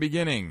fucking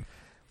beginning.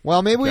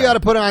 Well, maybe we got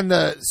to put on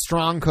the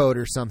strong code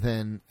or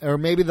something, or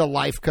maybe the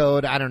life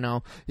code. I don't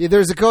know.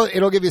 There's a code.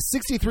 It'll give you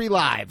 63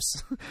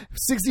 lives.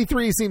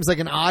 63 seems like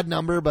an odd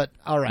number, but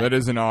all right. That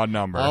is an odd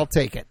number. I'll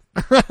take it.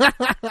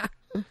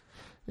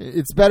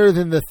 It's better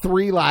than the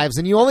 3 lives,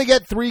 and you only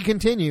get 3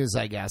 continues,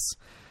 I guess.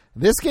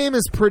 This game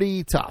is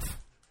pretty tough.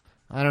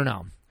 I don't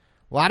know.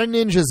 A lot of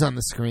ninjas on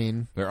the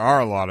screen. There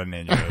are a lot of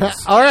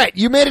ninjas. All right,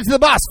 you made it to the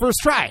boss. First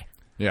try.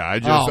 Yeah,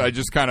 I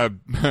just kind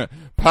of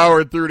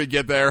powered through to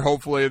get there.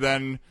 Hopefully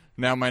then,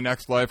 now my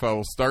next life, I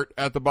will start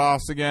at the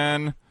boss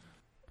again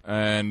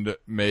and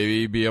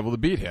maybe be able to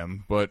beat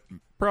him, but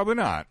probably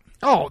not.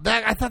 Oh,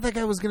 I thought that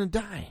guy was going to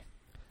die.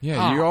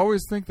 Yeah, you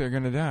always think they're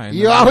going to die.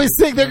 You always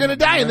think they're going to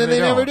die, and then they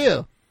never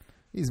do.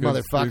 These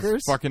motherfuckers.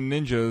 These fucking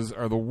ninjas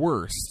are the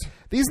worst.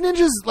 These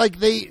ninjas, like,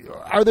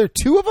 are there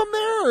 2 of them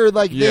there? Or,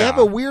 like, they have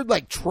a weird,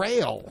 like,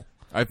 trail?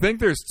 I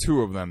think there's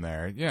 2 of them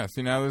there. Yeah,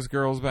 see, now this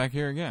girl's back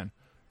here again.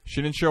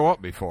 She didn't show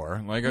up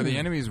before. Like, are the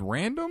enemies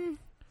random?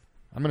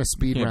 I'm going to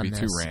speed run this.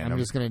 Too random. I'm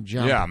just going to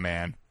jump. Yeah,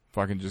 man.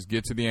 Fucking just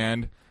get to the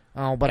end.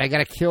 Oh, but I got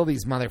to kill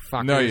these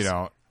motherfuckers. No, you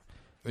don't.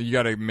 You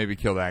got to maybe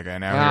kill that guy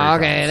now. Oh,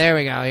 okay, there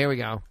we go. Here we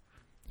go.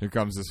 Here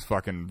comes this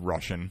fucking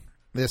Russian.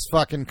 This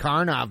fucking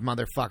Karnov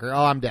motherfucker.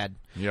 Oh, I'm dead.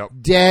 Yep.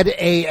 Dead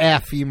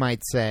AF, you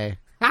might say.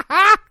 All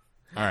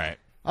right.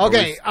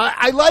 Okay,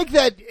 I like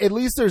that. At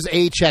least there's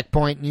a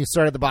checkpoint, and you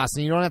start at the boss,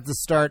 and you don't have to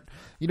start.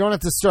 You don't have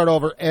to start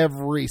over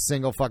every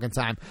single fucking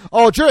time.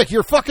 Oh, Jurek,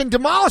 you're fucking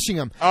demolishing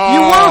him. Oh,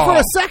 you were for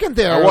a second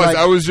there.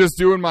 I was just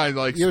doing my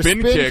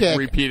spin kick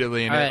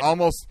repeatedly, and All it right.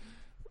 almost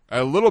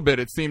a little bit.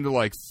 It seemed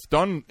to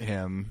stun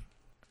him,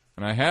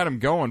 and I had him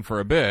going for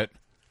a bit,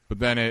 but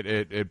then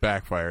it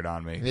backfired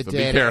on me. It so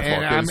did. be careful.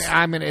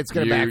 And it's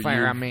going to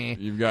backfire on me.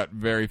 You've got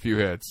very few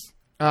hits.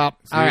 Oh,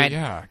 So, all right.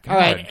 yeah, All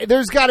right.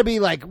 There's got to be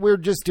we're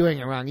just doing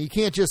it wrong. You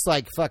can't just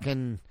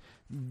fucking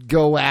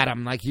go at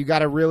them. You got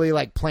to really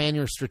plan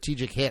your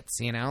strategic hits.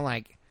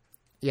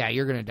 Yeah,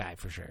 you're gonna die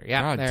for sure.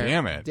 Yeah. God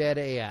damn it. Dead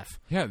AF.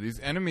 Yeah, these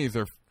enemies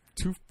are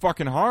too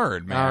fucking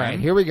hard, man. All right,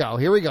 here we go.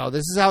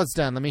 This is how it's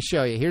done. Let me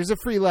show you. Here's a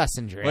free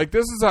lesson, Dre.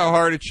 This is how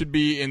hard it should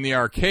be in the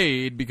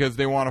arcade because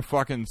they want to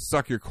fucking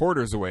suck your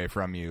quarters away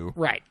from you.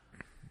 Right.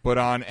 But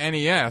on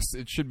NES,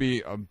 it should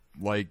be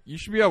you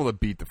should be able to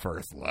beat the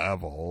first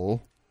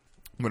level.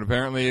 But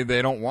apparently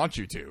they don't want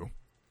you to.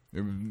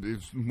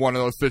 It's one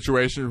of those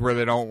situations where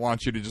they don't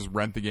want you to just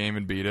rent the game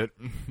and beat it.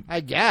 I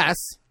guess.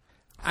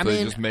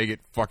 They just make it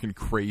fucking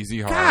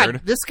crazy hard.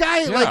 God, this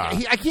guy,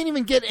 Yeah. I can't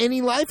even get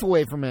any life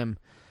away from him.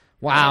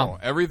 Wow. No,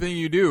 everything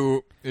you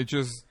do, it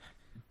just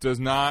does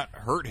not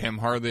hurt him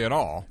hardly at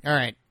all. All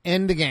right,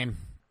 end the game.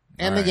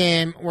 End All the right.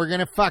 game. We're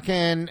gonna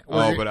fucking.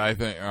 But I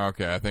think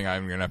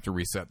I'm gonna have to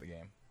reset the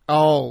game.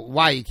 Oh,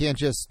 why? You can't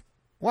just.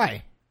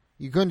 Why?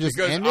 You couldn't just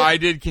Because end it? I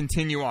did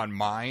continue on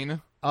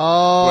mine.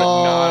 Oh,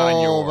 but not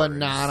on yours. But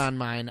not on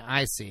mine.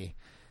 I see.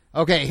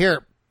 Okay,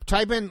 here.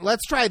 Type in.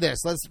 Let's try this.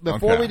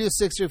 Before Okay. we do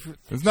 60.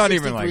 There's not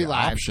even 63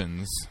 live.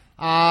 options.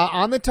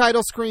 On the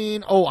title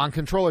screen. Oh, on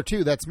controller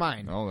 2. That's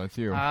mine. Oh, that's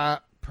you.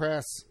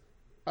 Press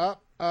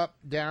up,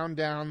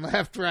 down,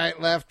 left,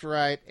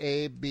 right,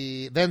 A,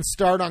 B. Then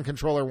start on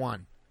controller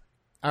 1.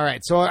 All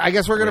right, so I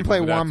guess we're going to play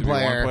Does it have one to be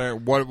player.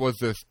 What was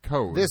this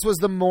code? This was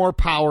the more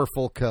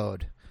powerful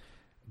code.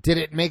 Did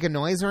it make a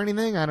noise or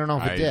anything? I don't know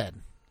if it did.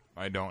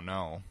 I don't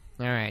know.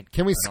 All right.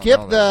 Can we don't skip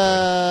know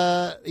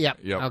the... Yep.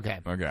 Yep. Okay.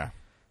 Okay.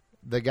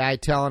 The guy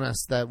telling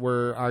us that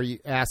are you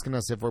asking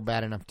us if we're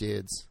bad enough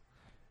dudes.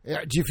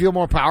 Do you feel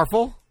more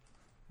powerful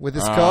with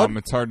this code?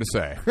 It's hard to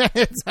say.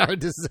 It's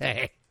hard to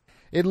say.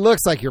 It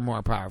looks like you're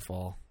more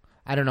powerful.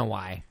 I don't know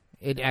why.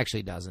 It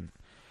actually doesn't.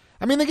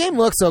 I mean, the game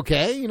looks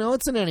okay.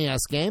 It's an NES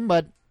game,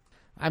 but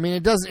I mean,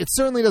 it doesn't. It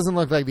certainly doesn't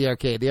look like the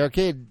arcade. The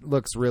arcade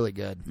looks really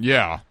good.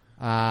 Yeah.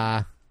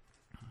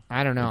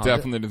 I don't know. It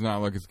definitely does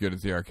not look as good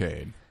as the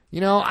arcade.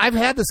 I've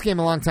had this game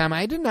a long time.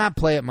 I did not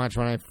play it much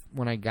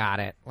when I got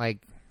it. I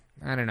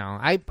don't know.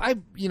 I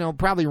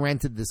probably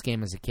rented this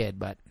game as a kid,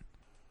 but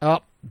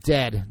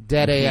dead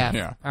AF.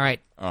 Yeah. All right,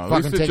 At fucking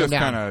least it take him just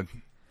down. kind of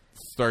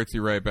starts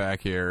you right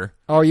back here.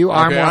 Oh, you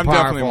are Okay, more I'm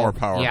powerful. definitely more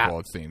powerful. Yeah.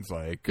 It seems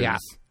like. 'Cause- Yeah.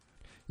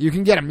 You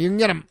can get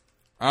him.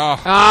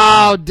 Oh.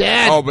 Oh,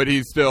 dead. Oh, but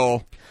he's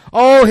still.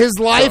 Oh, his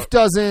life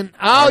doesn't.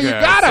 Oh, Okay, you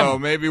got him. So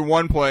maybe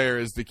one player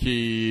is the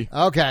key.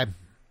 Okay,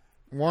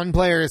 one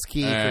player is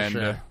key And for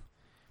sure.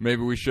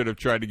 maybe we should have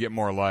tried to get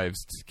more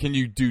lives. Can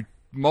you do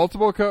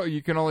multiple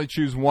You can only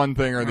choose one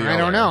thing or the other. I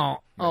don't know.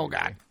 Oh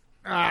God,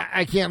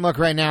 I can't look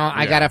right now.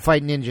 I Yeah. gotta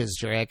fight ninjas,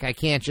 Drake. I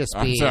can't just be.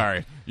 I'm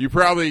sorry. You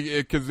probably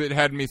because it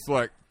had me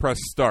press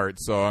start,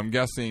 so I'm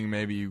guessing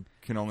maybe you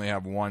can only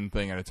have one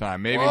thing at a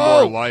time. Maybe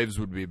Whoa. more lives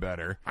would be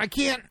better. I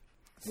can't.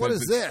 What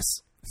Since is it's-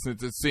 this?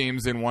 Since it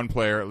seems in one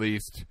player at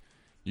least,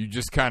 you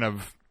just kind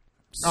of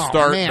Oh,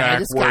 start man, I back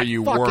just where got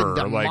you fucking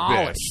were, like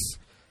demolished. this.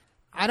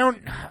 I don't.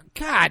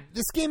 God,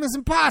 this game is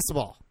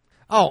impossible.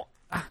 Oh,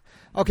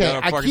 okay. You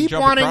gotta I fucking keep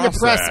jump wanting to across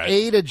press that.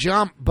 A to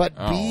jump, but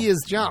Oh, B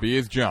is jump. B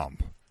is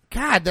jump.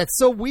 God, that's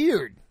so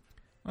weird.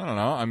 I don't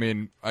know. I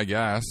mean, I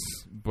guess,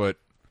 but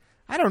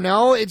I don't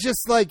know. It's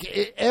just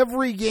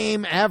every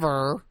game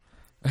ever,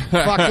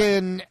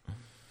 fucking,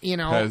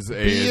 has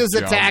A B is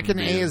jump, attack and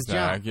B A is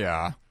attack. jump.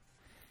 Yeah.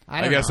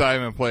 I I guess know. I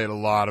haven't played a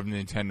lot of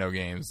Nintendo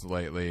games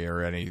lately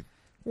or any.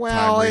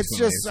 Well, time it's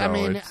recently, just. so I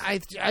mean,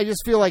 it's- I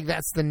just feel like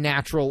that's the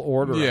natural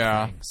order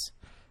Yeah. of things.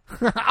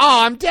 Oh,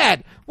 I'm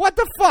dead. What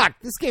the fuck?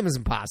 This game is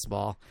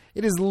impossible.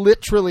 It is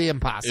literally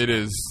impossible. It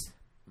is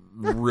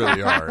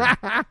really hard.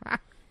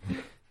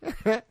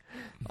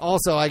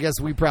 Also, I guess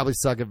we probably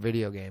suck at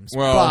video games.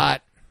 Well,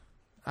 but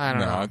I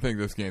don't No, know. I think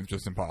this game's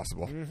just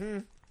impossible.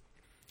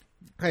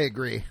 I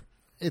agree.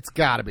 It's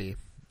got to be.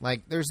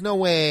 There's no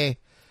way.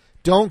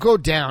 Don't go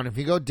down. If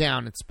you go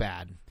down, it's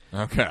bad.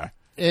 Okay.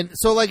 And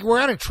so, we're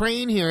on a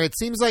train here. It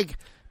seems like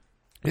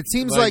Like,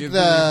 the is it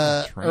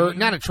a train? or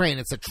not a train.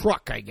 It's a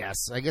truck. I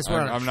guess. I guess we're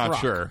on a I'm truck. not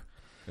sure.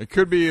 It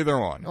could be either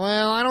one.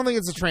 Well, I don't think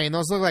it's a train.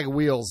 Those look like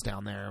wheels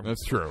down there.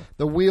 That's true.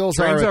 The wheels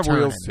Trains are have turning.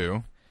 wheels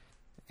too.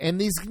 And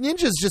these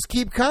ninjas just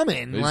keep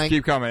coming. They just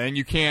keep coming, and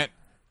you can't.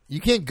 You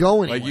can't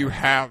go anywhere. You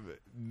have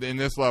in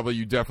this level,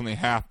 you definitely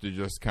have to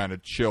just kind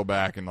of chill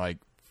back and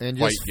and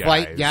just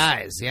fight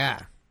guys. Yeah,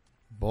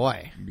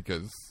 boy.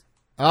 because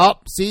Oh,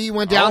 see, you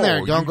went down there.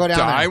 Don't you go down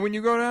die there. when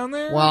you go down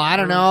there? Well, I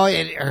don't know.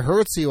 It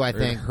hurts you, I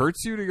think. It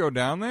hurts you to go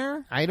down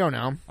there? I don't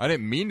know. I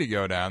didn't mean to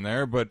go down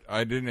there, but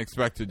I didn't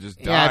expect to just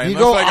Yeah, die. if you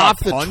Unless go I got off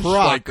the punched, truck.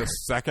 like the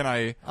second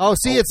I... Oh,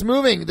 see, it's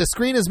moving. The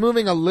screen is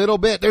moving a little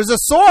bit. There's a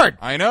sword.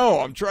 I know.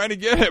 I'm trying to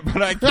get it,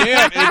 but I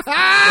can't.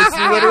 It's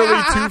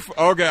literally too...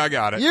 Okay, I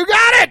got it. You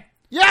got it.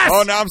 Yes.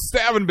 Oh, now I'm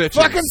stabbing bitches.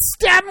 Fucking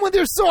stab him with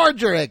your sword,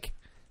 Drake.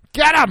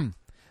 Get him.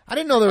 I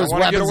didn't know there was I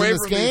wanna get weapons away in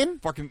this from these game.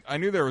 Fucking, I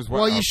knew there was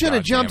Well, weapons. you should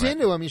have jumped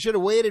into him. You should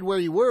have waited where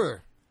you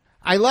were.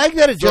 I like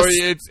that it So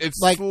just... it's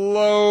like-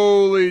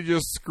 slowly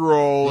just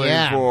scrolling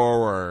Yeah.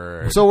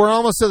 forward. So we're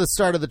almost to the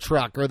start of the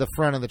truck, or the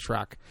front of the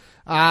truck.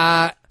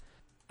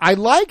 I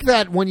like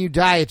that when you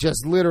die, it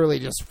just literally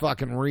just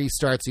fucking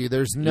restarts you.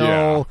 There's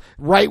no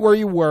right where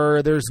you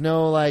were. There's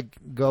no, like,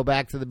 go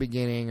back to the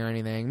beginning or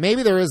anything.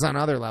 Maybe there is on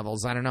other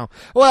levels. I don't know.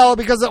 Well,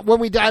 because when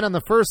we died on the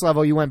first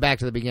level, you went back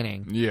to the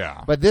beginning.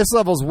 Yeah. But this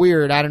level's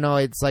weird. I don't know.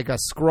 It's like a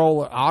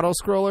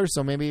auto-scroller,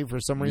 so maybe for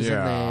some reason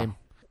they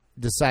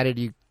decided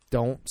you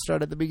don't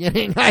start at the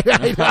beginning. I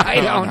don't know. I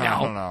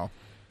don't know.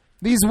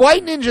 These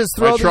white ninjas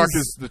throw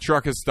The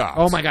truck has stopped.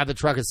 Oh, my God. The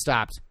truck has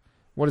stopped.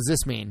 What does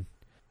this mean?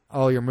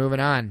 Oh, you're moving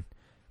on.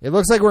 It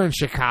looks like we're in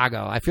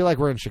Chicago. I feel like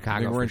we're in Chicago.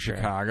 I think we're in sure.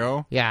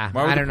 Chicago? Yeah.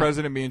 Why would I the don't know.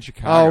 president be in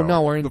Chicago? Oh,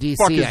 no, we're in the D.C.,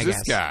 fuck is I this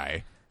guess.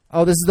 guy?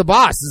 Oh, this is the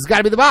boss. This has got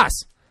to be the boss.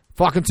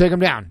 Fucking take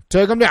him down.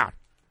 Take him down.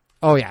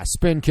 Oh, yeah.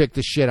 Spin kick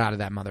the shit out of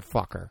that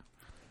motherfucker.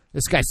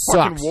 This guy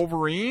Fucking sucks.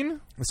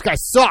 Wolverine? This guy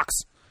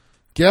sucks.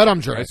 Get him,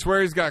 I Drake.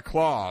 swear he's got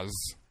claws.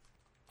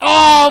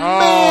 Oh,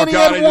 man. He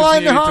God, had I just one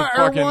needed to heart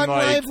or fucking, one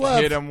life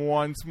left. hit him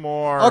once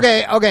more.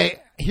 Okay.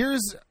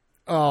 Here's...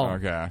 Oh.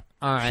 Okay.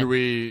 All right. Should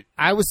we...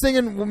 I was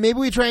thinking, well, maybe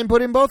we try and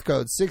put in both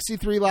codes.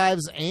 63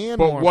 lives and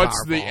But more what's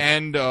powerful. the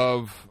end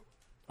of...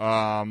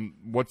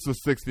 what's the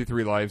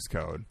 63 lives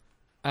code?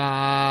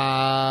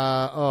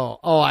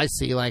 I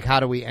see. Like, how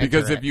do we enter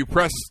Because it? if you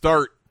press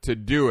start to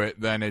do it,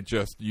 then it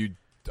just...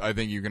 I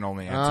think you can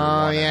only enter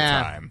one at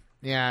a time.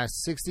 Yeah,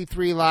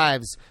 63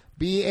 lives.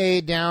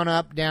 BA down,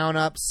 up,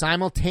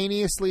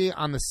 simultaneously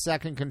on the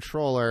second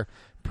controller.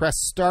 Press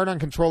start on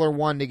controller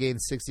 1 to gain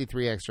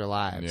 63 extra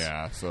lives.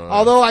 Yeah, so...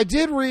 Although I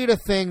did read a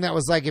thing that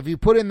was like, if you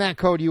put in that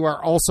code, you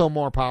are also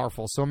more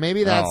powerful. So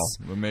maybe that's...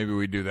 well, maybe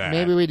we do that.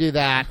 Maybe we do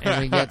that,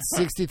 and we get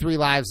 63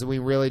 lives, and we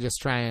really just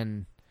try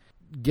and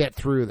get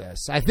through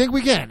this. I think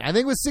we can. I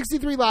think with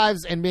 63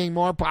 lives and being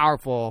more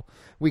powerful,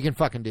 we can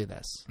fucking do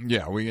this.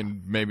 Yeah, we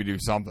can maybe do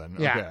something.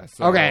 Yeah. Okay.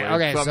 So Okay,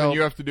 it's something so-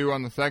 you have to do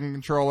on the second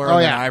controller, Oh,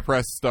 and yeah. then I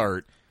press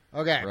start.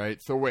 Okay.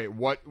 Right. So wait,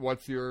 what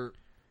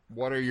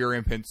are your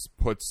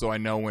inputs so I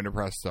know when to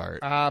press start?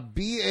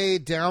 BA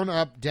down,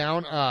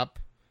 up.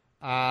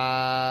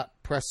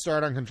 Press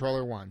start on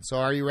controller 1. So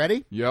are you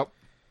ready? Yep.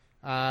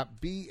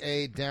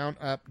 BA down,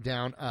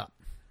 up.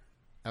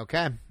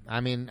 Okay. I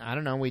mean, I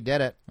don't know. We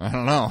did it. I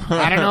don't know.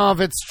 I don't know if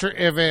it's true,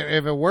 if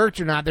it worked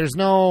or not. There's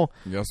no.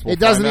 Yes, we'll it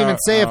doesn't find even out.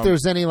 say if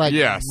there's any like.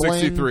 Yeah,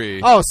 bling.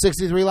 63. Oh,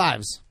 63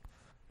 lives.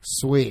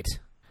 Sweet.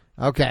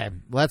 Okay,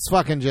 let's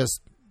fucking just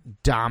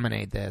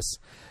dominate this.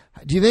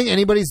 Do you think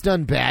anybody's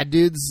done Bad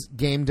Dudes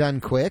game done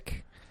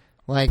quick?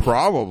 Like,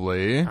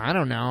 Probably. I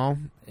don't know.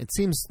 It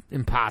seems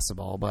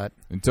impossible, but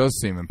It does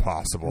seem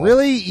impossible.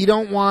 really, you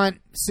don't want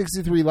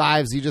 63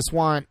 lives. You just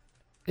want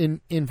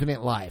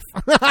infinite life.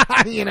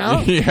 You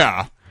know?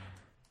 Yeah.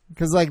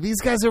 Because, like, these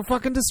guys are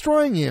fucking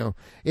destroying you.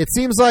 It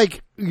seems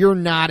like you're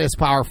not as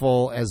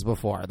powerful as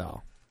before,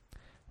 though.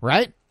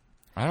 Right?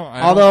 I don't.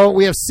 Although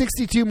we have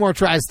 62 more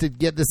tries to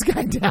get this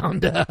guy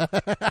down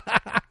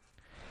to...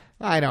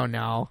 I don't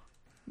know.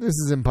 This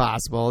is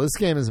impossible. This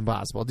game is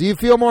impossible. Do you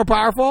feel more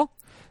powerful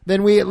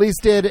than we at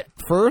least did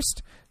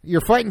first?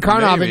 You're fighting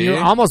Karnov Maybe. and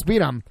you almost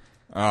beat him.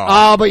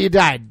 Oh, But you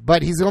died.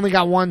 But he's only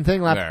got one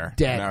thing left. there.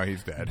 Dead. Now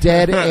he's dead.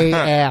 Dead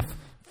AF.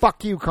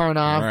 Fuck you, Karnov.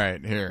 All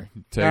right, here.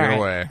 Take All it right.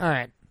 away. All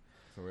right.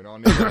 So we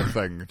don't need that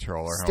second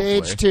controller.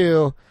 Stage hopefully.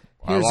 2.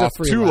 I Here's lost a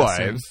free 2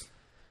 lesson. lives.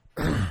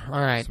 All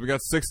right. So we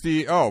got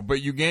 60. Oh,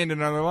 but you gained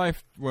another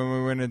life when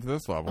we went into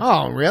this level.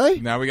 Oh,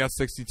 really? Now we got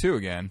 62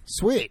 again.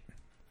 Sweet.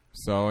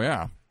 So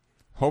yeah,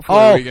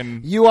 hopefully we can.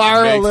 You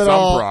are make a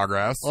little some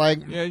progress. like.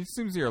 Yeah, it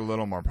seems you're a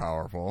little more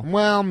powerful.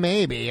 Well,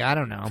 maybe. I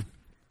don't know.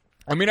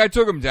 I mean, I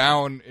took him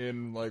down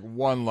in like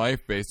 1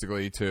 life,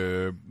 basically,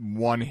 to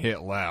 1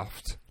 hit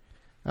left.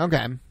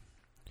 Okay.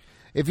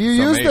 If you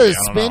So use maybe, the I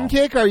don't spin know.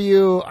 kick, are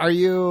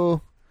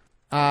you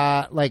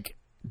like,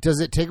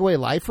 does it take away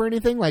life or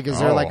anything? Like, is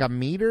there Oh. like a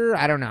meter?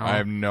 I don't know. I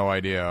have no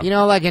idea. You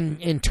know, like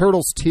in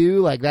Turtles 2,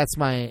 like that's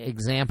my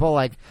example.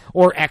 Like,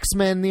 or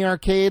X-Men the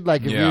arcade.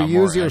 Like, if Yeah, you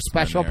more use your X-Men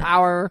special there.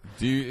 power,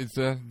 Does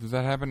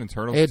that happen in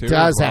Turtles? it 2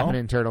 does as well? happen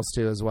in Turtles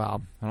 2 as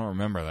well. I don't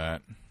remember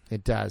that.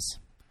 It does.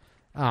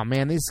 Oh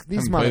man, these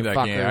Haven't played that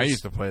game. I motherfuckers.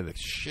 used to play the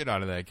shit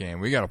out of that game.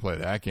 We got to play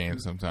that game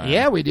sometime.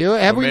 Yeah, we do.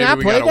 Have But we maybe not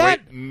played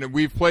gotta that? wait.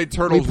 We've played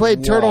Turtles. We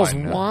played Turtles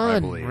 1, 1, I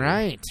believe.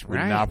 right, We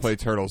right. did not play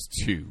Turtles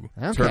 2.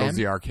 Okay. Turtles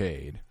the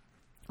arcade.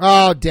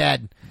 Oh,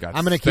 dead. Got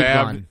I'm going to keep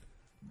stabbed going.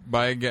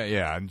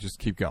 just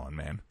keep going,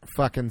 man.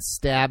 Fucking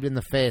stabbed in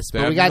the face.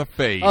 Stabbed but we got, in the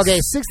face. Okay,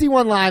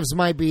 61 lives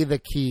might be the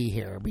key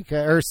here,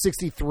 or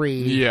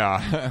 63.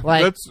 Yeah.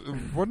 Like, that's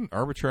what an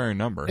arbitrary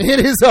number. It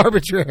is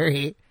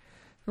arbitrary.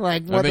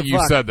 Like, what I think the you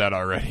fuck? said that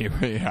already,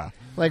 but yeah.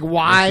 Like,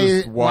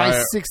 why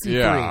 63?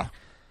 Yeah.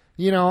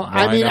 You know, Why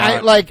I mean,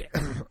 not?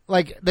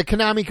 like the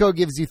Konami code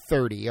gives you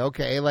 30.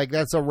 Okay, like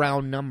that's a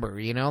round number.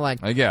 You know, like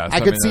I guess I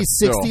could see that's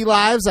 60 still-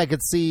 lives. I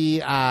could see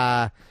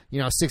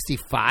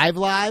 65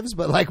 lives.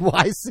 But like,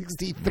 why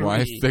 63?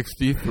 Why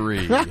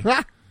 63?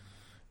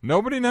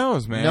 Nobody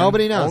knows, man.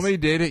 Nobody knows. Only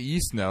Data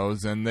East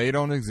knows, and they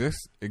don't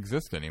exist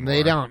anymore.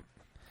 They don't.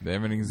 They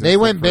haven't existed. They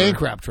went for,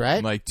 bankrupt,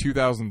 right? Like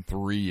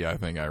 2003, I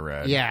think I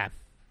read. Yeah.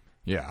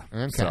 Yeah.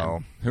 Okay. So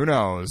who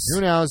knows?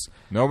 Who knows?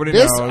 Nobody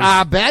This knows.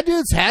 Bad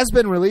Dudes has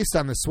been released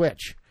on the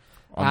Switch.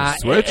 On the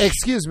Switch?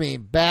 Excuse me,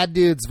 Bad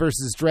Dudes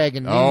versus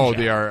Dragon Ninja. Oh,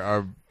 the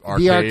arcade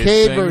The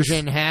arcade things?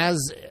 version has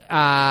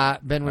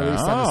been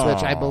released on the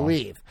Switch, I Oh.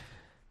 believe.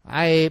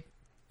 I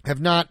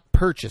have not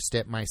purchased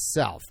it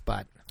myself,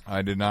 but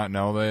I did not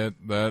know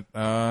that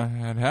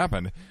had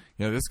happened.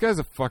 Yeah, this guy's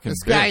a fucking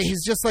this guy, bitch.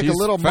 he's just like He's a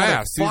little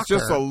fast. motherfucker. He's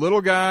just a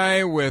little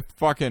guy with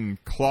fucking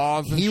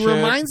claws and He shit.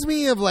 reminds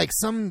me of like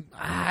some,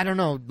 I don't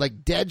know,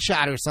 like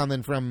Deadshot or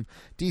something from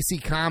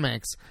DC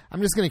Comics.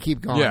 I'm just going to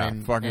keep going. Yeah,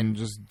 and, fucking and-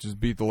 just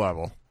beat the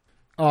level.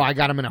 oh, I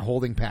got him in a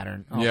holding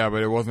pattern. Oh. Yeah,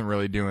 but it wasn't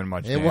really doing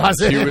much It damage.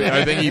 wasn't?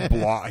 I think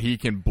he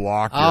can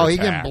block your Oh, he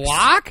attacks. can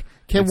block?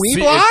 Can we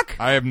See, block?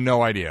 I have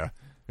no idea.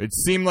 It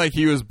seemed like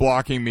he was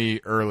blocking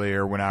me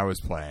earlier when I was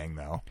playing,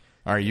 though.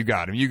 All right, you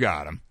got him. You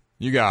got him.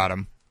 You got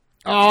him.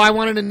 Oh, I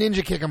wanted to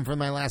ninja kick him from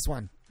my last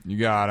one. You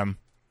got him.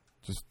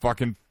 Just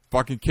fucking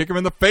kick him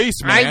in the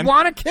face, man. I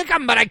want to kick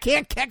him, but I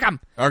can't kick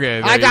him.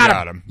 Okay, there I you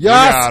got him.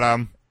 Yes. You got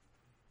him.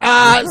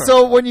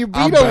 So when you beat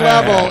I'm a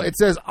bad. level, it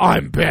says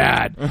I'm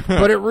bad,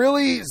 but it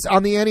really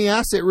on the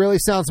NES it really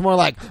sounds more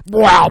like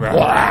wow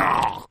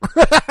wow.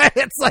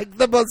 It's like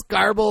the most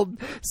garbled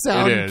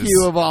sound It is.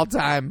 cue of all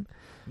time.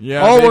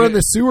 Yeah. Oh, they we're in di-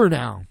 the sewer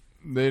now.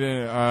 They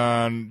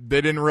didn't.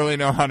 They didn't really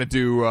know how to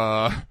do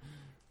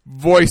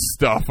voice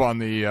stuff on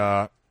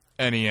the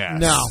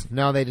NES.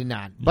 No, they did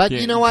not. But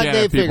can't- you know what? can't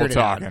They have people figured it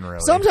out. talking, really.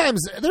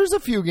 Sometimes there's a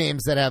few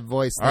games that have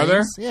voice. Are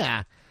things. there?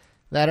 Yeah.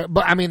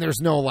 But I mean, there's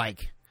no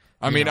like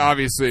I mean, know,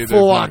 obviously, there's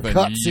full on nothing.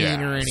 cutscene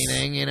or Yes.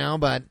 anything, you know.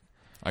 But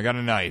I got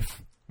a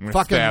knife. I'm gonna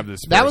fucking stab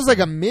this. that was person.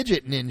 like a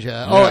midget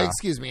ninja. Oh, Yeah.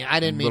 excuse me, I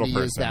didn't mean Little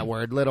to use person. that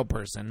word. Little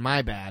person,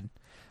 my bad.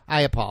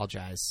 I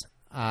apologize.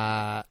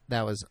 That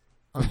was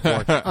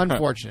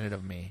unfortunate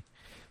of me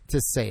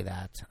to say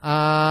that.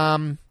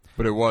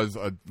 But it was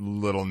a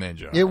little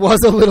ninja. It was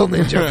a little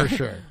ninja for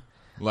sure.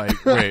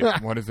 Like, wait,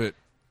 what is it?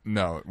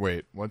 No,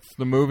 wait, what's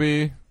the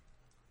movie?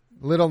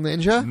 Little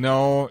ninja?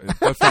 No,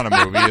 that's not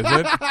a movie, is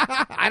it?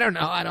 I don't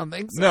know. I don't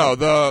think so. No,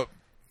 the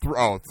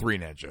Three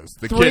Ninjas.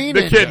 The Three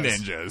kid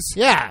Ninjas. ninjas.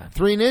 Yeah,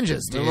 3 ninjas,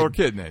 The dude. little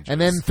kid ninjas.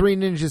 And then 3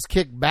 ninjas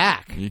kick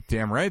back. You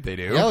damn right they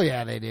do. Hell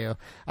yeah, they do.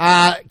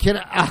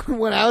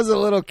 When I was a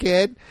little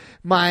kid,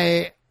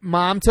 my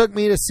mom took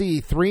me to see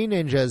 3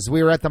 Ninjas.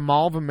 We were at the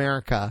Mall of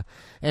America,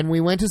 and we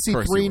went to see Of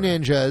course 3 you were.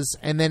 Ninjas.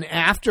 And then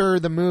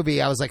after the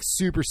movie, I was like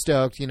super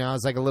stoked. You know, I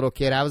was like a little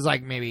kid. I was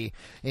like maybe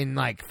in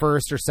like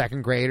first or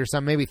second grade or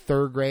something, maybe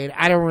third grade.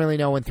 I don't really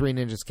know when 3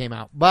 Ninjas came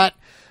out, but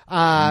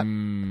Yeah,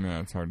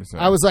 it's hard to say.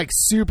 I was like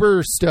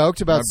super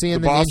stoked about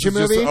seeing the boss ninja is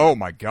just- movie. oh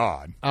my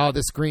god. Oh,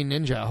 this green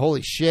ninja.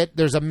 Holy shit.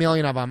 There's a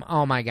million of them.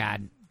 Oh my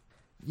god.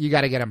 You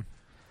got to get him.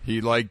 He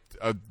liked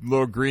a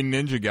little green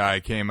ninja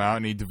guy came out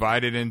and he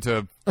divided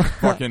into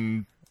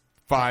fucking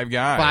 5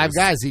 guys. 5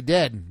 guys, he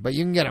did, but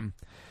you can get him.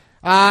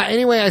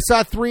 Anyway, I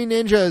saw 3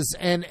 ninjas,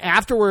 and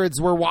afterwards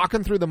we're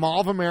walking through the Mall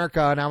of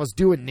America, and I was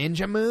doing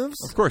ninja moves.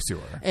 Of course you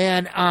were.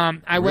 And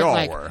I We went all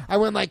like were.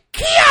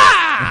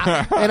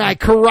 Kia, and I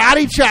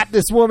karate chopped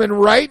this woman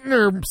right in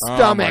her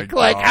stomach. my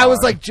Like I was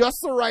God. like just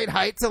the right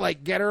height to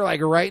like get her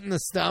like right in the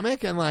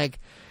stomach, and like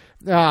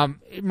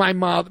my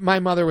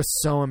mother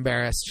was so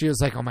embarrassed. She was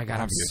like, "Oh my god,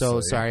 I'm so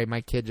Obviously. sorry,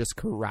 my kid just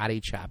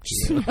karate chopped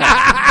you."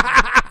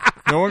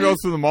 No one goes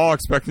to the mall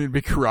expecting to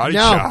be karate No,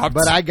 chopped.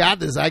 but I got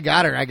this. I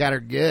got her. I got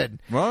her good.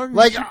 Well, you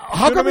Like, should-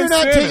 how should come have you're been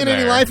not standing taking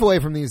any there. life away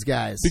from these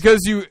guys?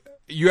 Because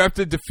you have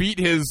to defeat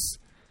his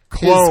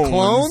clones,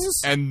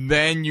 clones? and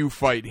then you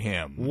fight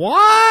him.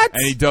 What?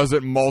 And he does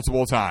it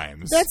multiple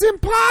times. That's This is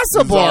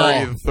impossible.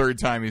 already the 3rd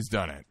time he's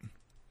done it.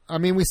 I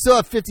mean, we still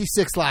have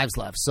 56 lives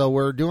left, so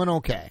we're doing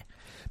okay.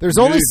 There's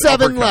You only need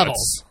 7 uppercuts.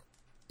 levels.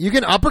 You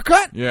can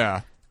uppercut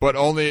Yeah, but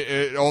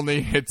it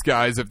only hits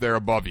guys if they're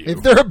above you,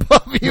 if they're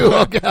above you.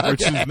 Okay,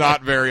 which is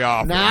not very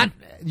often. not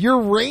your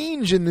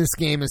range in this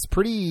game is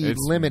pretty It's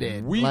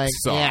limited. weak like,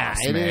 sauce, yeah,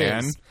 it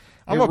man. is.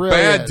 I'm It a really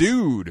bad is.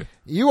 dude.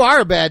 You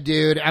are a bad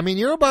dude. I mean,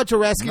 you're about to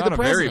rescue Not the a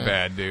very president.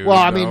 bad dude, Well,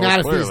 I mean, though, not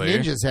if clearly.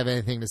 his ninjas have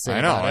anything to say.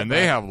 I know, about it, and but-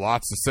 they have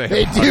lots to say.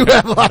 They about do it.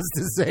 have lots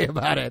to say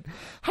about it.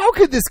 How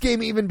could this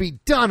game even be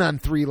done on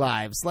 3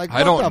 lives? Like,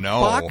 what I don't the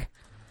know. fuck?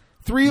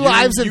 3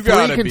 lives and you 3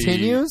 gotta be-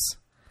 continues?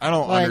 I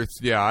don't Like-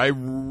 understand. Yeah, I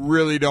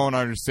really don't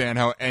understand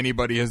how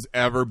anybody has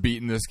ever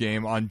beaten this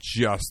game on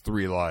just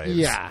 3 lives.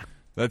 Yeah.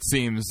 That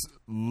seems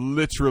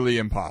literally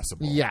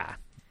impossible. Yeah.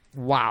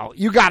 Wow.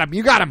 You got him.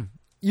 You got him.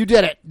 You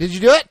did it. Did you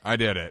do it? I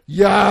did it.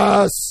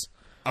 Yes.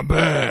 I'm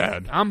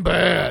bad. I'm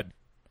bad.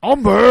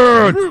 I'm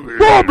bad.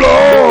 I'm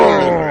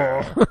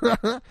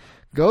bad.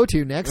 Go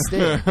to next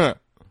stage.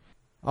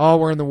 Oh,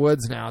 we're in the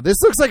woods now. This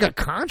looks like a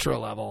Contra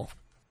level.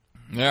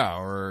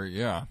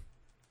 Yeah.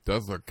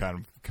 Does look kind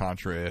of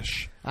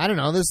Contra-ish. I don't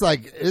know. This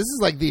is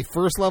like the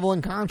first level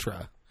in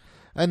Contra.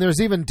 And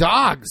there's even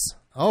dogs.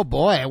 Oh,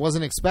 boy. I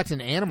wasn't expecting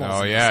animals.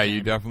 Oh, yeah.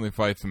 You definitely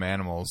fight some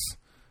animals.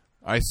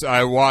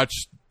 I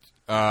watched,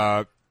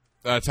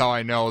 that's how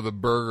I know the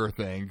burger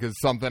thing, because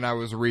something I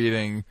was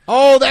reading.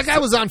 Oh, that guy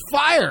was on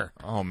fire.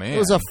 Oh, man. It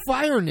was a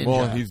fire ninja.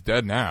 Well, he's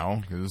dead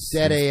now.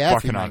 Dead he's AF.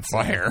 fucking on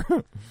fire.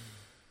 Look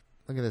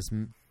at this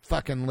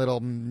fucking little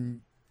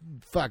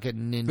fucking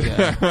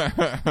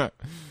ninja.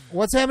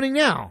 What's happening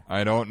now?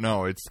 I don't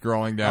know. It's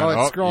scrolling down. Oh,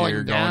 it's scrolling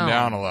you're down. Going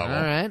down a level.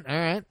 All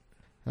right.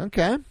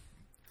 Okay.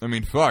 I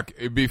mean, fuck.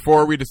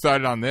 Before we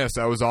decided on this,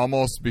 I was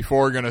almost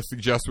before going to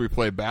suggest we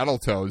play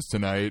Battletoads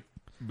tonight,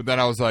 but then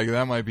I was like,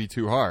 that might be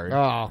too hard.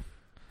 Oh.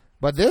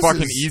 But this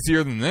fucking is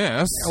easier than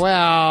this.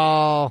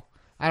 Well,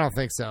 I don't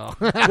think so.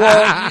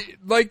 Well,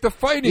 like the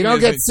fighting you don't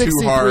isn't get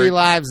 63 too hard.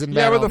 lives in Battletoads.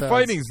 Yeah, but the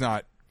fighting's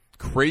not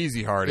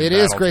crazy hard. It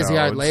is crazy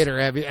hard later.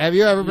 Have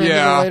you ever been to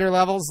the later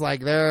levels?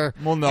 Like they're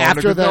no,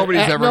 after the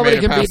nobody's ever nobody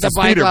made it can past beat the the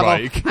bike speeder level.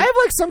 bike. I have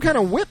like some kind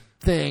of whip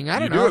thing. I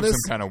don't know. You do have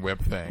some kind of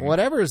whip thing.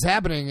 Whatever is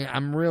happening,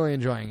 I'm really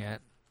enjoying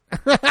it.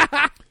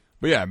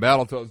 But yeah,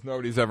 Battletoads,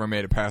 nobody's ever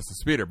made it past the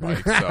speeder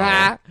bike,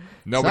 so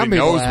nobody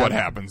knows what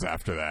happens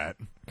after that.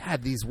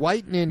 God, these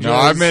white ninjas. No,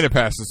 I've made it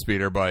past the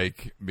speeder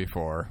bike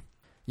before.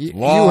 You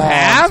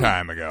have?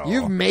 Time ago.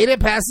 You've made it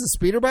past the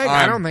speeder bike?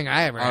 I don't think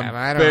I ever have.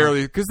 I don't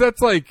barely, because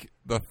that's like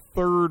the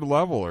third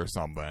level or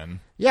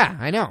something. Yeah,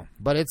 I know,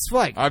 but it's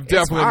like I've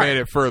definitely made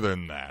it further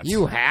than that.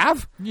 You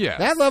have? Yes.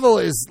 That level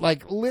is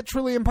like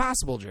literally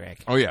impossible,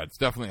 Drake. Oh yeah, it's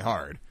definitely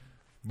hard.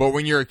 But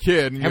when you're a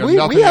kid and you and have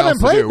nothing we haven't else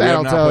to played do, we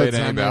have not played Battletoads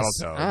any on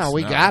Battletoads. Oh,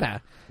 we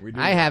gotta. We do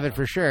I have it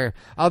for sure.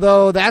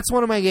 Although that's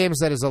one of my games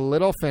that is a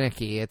little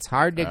finicky. It's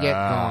hard to get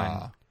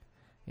going.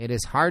 It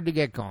is hard to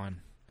get going.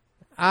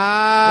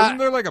 Wasn't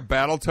there like a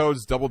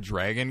Battletoads Double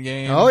Dragon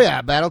game? Oh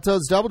yeah,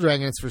 Battletoads Double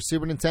Dragon. It's for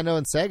Super Nintendo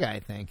and Sega,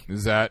 I think.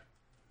 Is that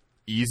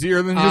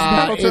easier than just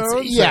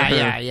Battletoads?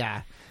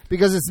 Yeah.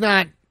 Because it's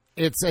not.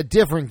 It's a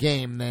different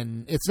game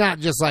than. It's not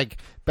just like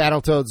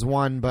Battletoads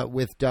 1, but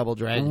with Double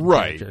Dragon.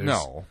 Right? Characters.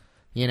 No.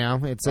 You know,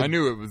 it's. I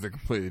knew it was a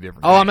completely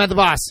different. Oh, game. I'm at the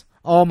boss.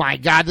 Oh my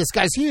God, this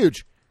guy's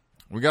huge.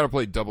 We got to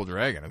play Double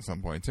Dragon at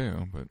some point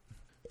too, but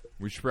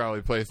we should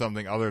probably play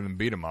something other than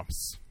beat 'em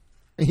ups.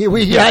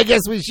 I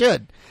guess we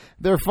should.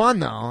 They're fun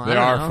though. They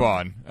are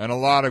fun, and a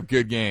lot of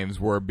good games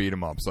were beat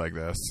 'em ups like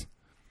this.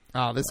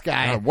 Oh, this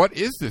guy! What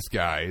is this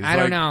guy? He's I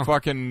don't know.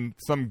 Fucking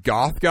some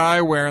goth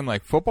guy wearing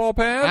like football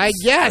pads. I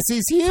guess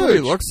he's huge. That's what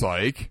he looks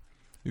like.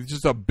 He's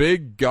just a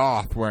big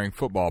goth wearing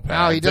football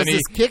pads. Oh, he does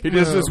this kick move. He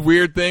does this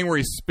weird thing where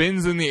he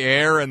spins in the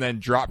air and then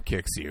drop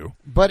kicks you.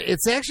 But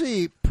it's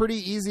actually pretty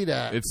easy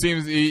to. It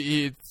seems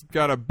he's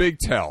got a big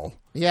tell.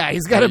 Yeah,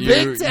 he's got a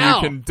big tell.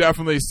 You can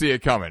definitely see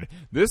it coming.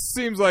 This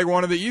seems like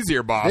one of the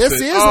easier bosses.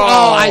 This is.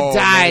 I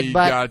died, he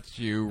but got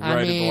you right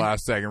at the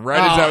last second.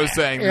 Right as I was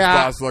saying, this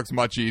boss looks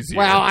much easier.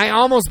 Well, I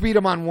almost beat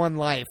him on one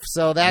life,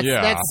 so that's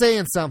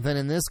saying something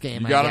in this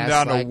game. You got him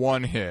down to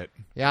one hit.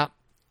 Yeah.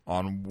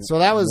 So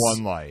that was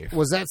one life.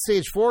 Was that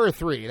stage 4 or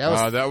 3? That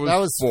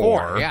was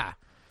 4. Yeah.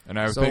 And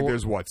I think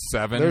there's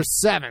 7? There's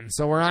 7,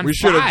 so we're on 5. We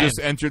should have just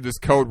entered this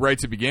code right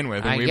to begin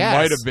with, and we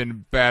might have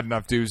been bad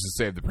enough dudes to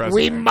save the president.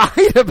 We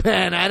might have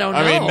been. I don't know.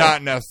 I mean,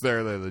 not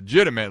necessarily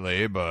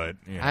legitimately, but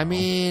you know. I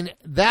mean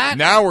that.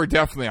 Now we're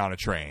definitely on a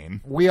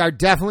train. We are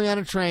definitely on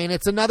a train.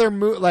 It's another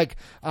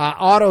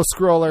auto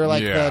scroller,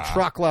 like the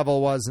truck level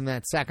was in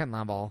that second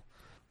level.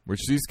 Which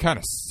these kind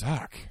of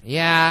suck.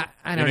 Yeah,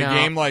 I don't know. In a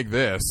game like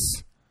this.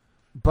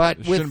 But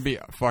it shouldn't be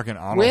fucking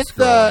auto with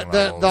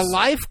the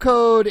life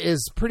code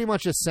is pretty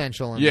much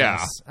essential in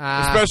this.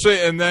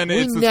 Especially, and then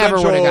it's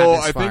essential.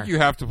 I think you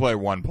have to play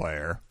one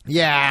player.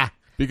 Yeah.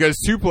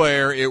 Because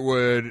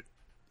 2-player,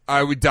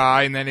 I would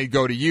die, and then it'd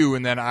go to you,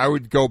 and then I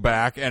would go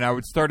back, and I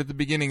would start at the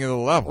beginning of the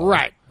level.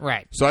 Right.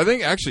 So I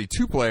think actually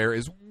 2-player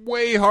is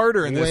way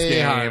harder in this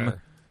game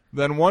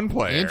than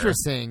 1-player.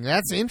 Interesting.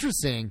 That's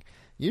interesting.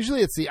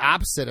 Usually it's the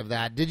opposite of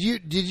that. Did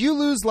you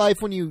lose life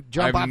when you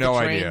jump off the train?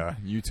 I have no idea.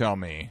 You tell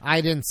me. I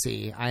didn't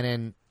see. I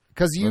didn't.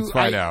 Let's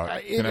find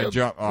out. Can I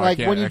jump?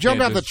 When you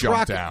jumped out the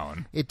truck,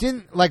 down. It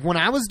didn't. Like when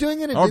I was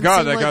doing it. Oh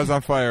God, that guy's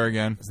on fire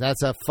again.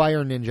 That's a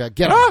fire ninja.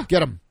 Get him!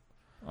 Get him!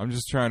 I'm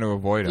just trying to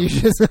avoid him.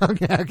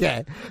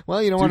 Okay.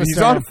 Well, you don't want to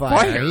start on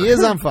fire. He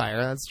is on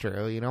fire. That's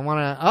true. You don't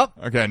want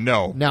to. Okay.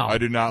 No. I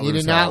did not. You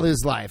did not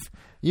lose life.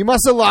 You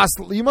must have lost.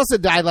 You must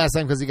have died last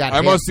time because he got hit.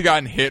 I must have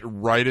gotten hit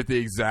right at the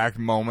exact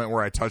moment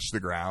where I touched the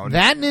ground.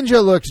 That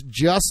ninja looked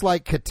just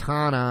like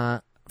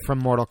Katana from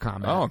Mortal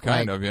Kombat. Oh,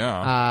 kind of,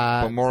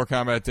 yeah. But Mortal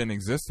Kombat didn't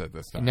exist at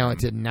this time. No, it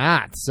did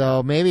not.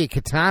 So maybe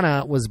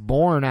Katana was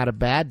born out of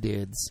bad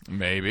dudes.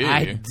 Maybe.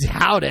 I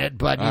doubt it,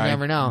 but you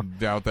never know.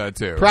 Doubt that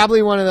too.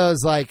 Probably one of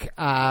those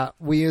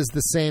we use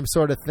the same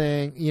sort of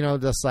thing,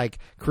 just like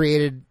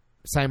created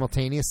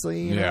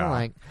simultaneously. You know,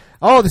 like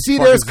see,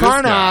 there's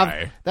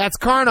Karnov. That's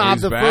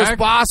Karnov, the first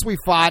boss we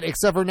fought.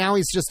 Except for now,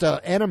 he's just an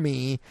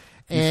enemy.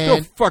 And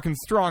he's still fucking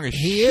strong as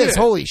shit. He is.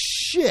 Holy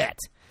shit!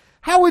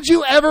 How would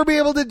you ever be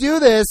able to do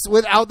this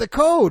without the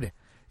code?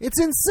 It's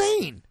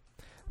insane.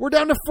 We're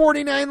down to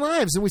 49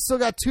 lives, and we still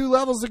got 2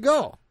 levels to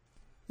go.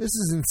 This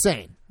is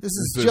insane. This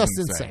is just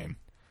insane.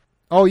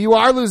 Oh, you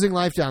are losing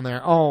life down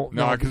there. Oh,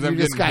 no, because I'm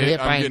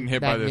getting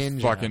hit by this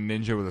ninja. Fucking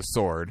ninja with a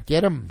sword.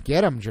 Get him,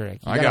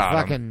 Drake. I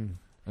got him.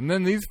 And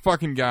then these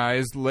fucking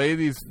guys lay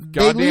these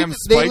goddamn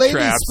spike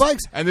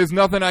traps, and there's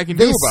nothing I can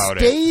do about it.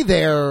 They stay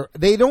there.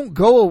 They don't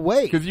go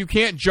away. Because you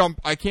can't jump.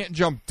 I can't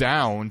jump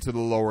down to the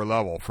lower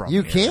level from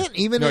You here. Can't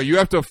even. No, you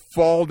have to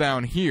fall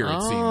down here.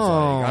 It seems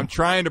like I'm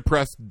trying to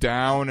press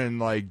down and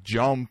like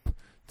jump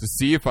to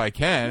see if I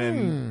can,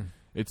 and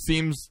it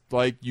seems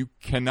like you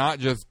cannot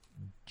just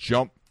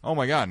jump. Oh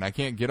my god! And I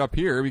can't get up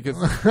here because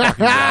the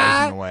fucking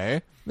guy's in the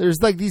way.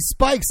 There's like these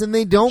spikes and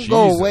they don't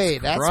go away.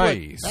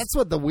 Christ. That's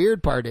what the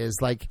weird part is.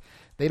 Like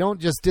they don't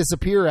just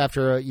disappear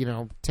after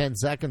 10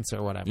 seconds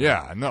or whatever.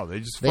 Yeah, no, they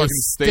just fucking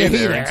stay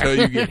there until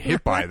you get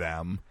hit by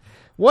them.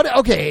 What?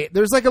 Okay,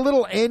 there's like a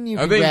little N you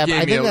can grab.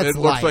 I think that's it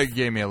looks like it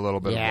gave me a little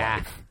bit of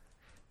life.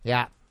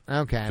 Yeah.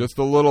 Okay. Just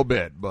a little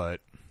bit, but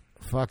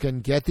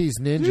fucking get these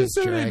ninjas just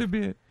a little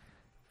bit.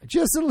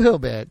 Just a little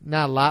bit,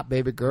 not a lot,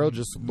 baby girl.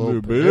 Just a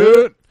little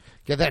bit.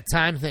 Get that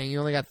time thing. You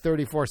only got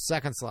 34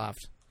 seconds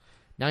left.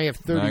 Now you have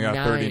 39. I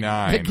got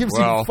 39. That gives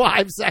you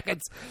 5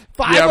 seconds.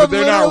 5 yeah, but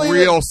they're not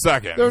real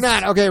seconds. They're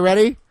not. Okay,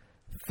 ready?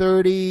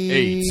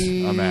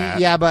 38. I'm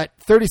at. Yeah, but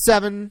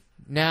 37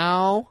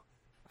 now.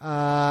 Waiting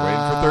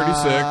for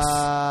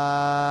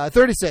 36.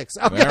 36.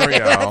 Okay, there we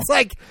go. That's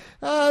like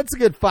it's a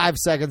good 5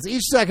 seconds.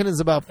 Each second is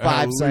about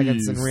 5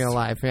 seconds in real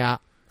life. Yeah.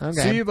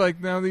 Okay. See,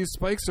 like now these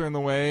spikes are in the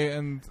way,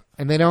 and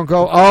they don't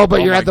go. Oh,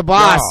 but you're at the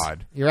boss.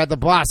 God. You're at the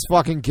boss.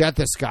 Fucking get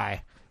this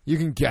guy. You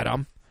can get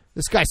him.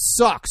 This guy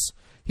sucks.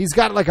 He's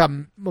got like a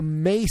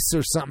mace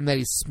or something that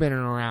he's spinning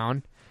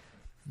around,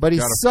 but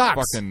he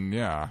sucks. Fucking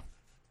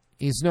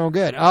He's no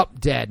good. Oh,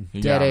 dead.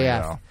 Dead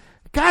AF.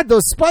 God,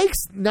 those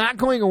spikes not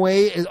going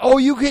away is. Oh,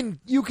 you can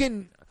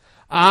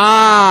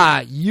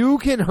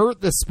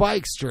hurt the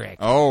spikes, Drake.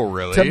 Oh,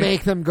 really? To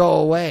make them go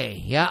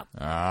away. Yep.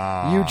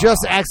 Ah. You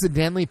just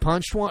accidentally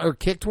punched one or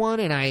kicked one,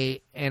 and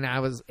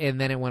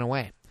then it went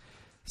away.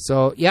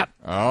 So, yep.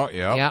 Oh,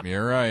 yep.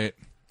 You're right.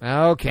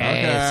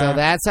 Okay, so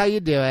that's how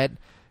you do it.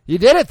 You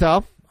did it,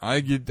 though. I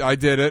did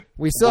it.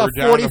 We still have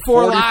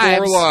 44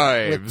 lives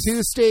with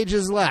 2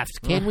 stages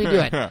left. Can we do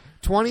it?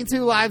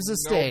 22 lives a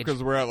stage.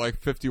 Because we're at like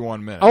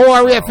 51 minutes. Oh,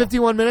 are we at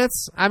 51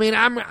 minutes? I mean,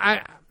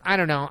 I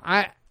don't know.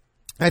 I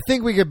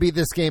think we could beat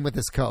this game with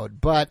this code,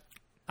 but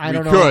I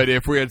don't know. We could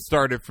if we had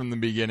started from the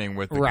beginning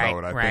with the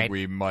code. I think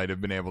we might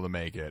have been able to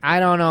make it. I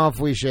don't know if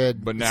we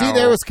should. But now, see,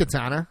 there was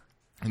Katana.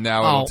 Now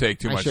it'll take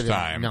too much time. I should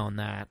have known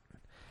that.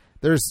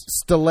 There's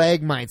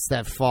stalagmites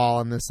that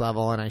fall in this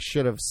level, and I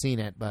should have seen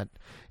it, but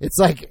it's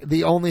like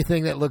the only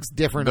thing that looks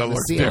different on the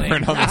ceiling.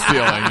 Different on the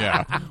ceiling,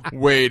 yeah.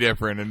 Way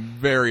different and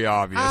very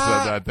obvious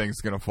that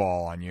thing's going to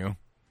fall on you.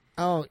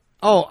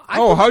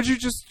 How'd you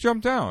just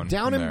jump down?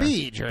 Down and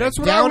B, Drake. That's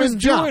what down I was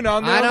doing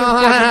on the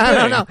I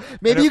don't know.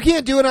 Maybe you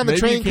can't do it on the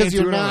train because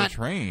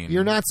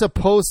you're not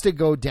supposed to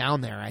go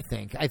down there, I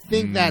think. I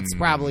think that's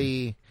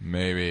probably...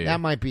 Maybe. That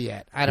might be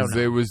it. I don't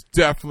know. It was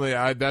definitely...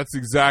 that's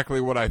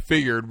exactly what I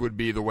figured would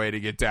be the way to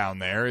get down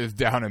there, is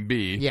down and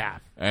B. Yeah.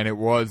 And it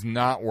was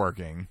not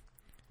working.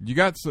 You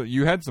had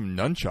some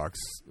nunchucks.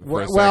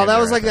 Well, that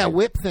was like that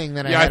whip thing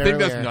that I had think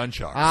earlier. That's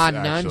nunchucks.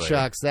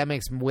 Nunchucks. That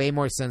makes way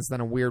more sense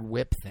than a weird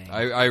whip thing.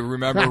 I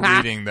remember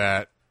reading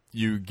that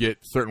you get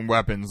certain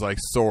weapons like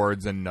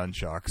swords and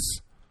nunchucks.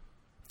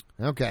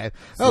 Okay.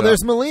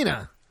 There's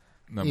Melina.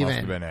 That must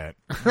have been it.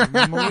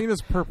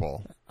 Melina's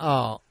purple.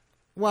 Oh.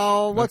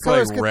 Well, what that's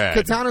color like is red.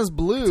 Katana's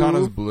blue.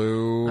 Katana's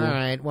blue. All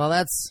right. Well,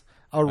 that's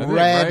a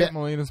red. Right?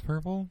 Melina's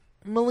purple?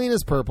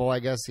 Melina's purple, I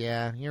guess.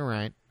 Yeah, you're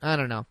right. I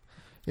don't know.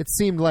 It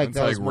seemed like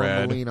that was more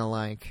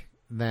Melina-like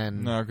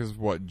than... No, because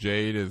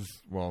Jade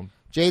is,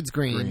 Jade's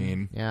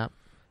green. Yeah.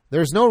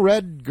 There's no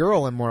red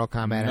girl in Mortal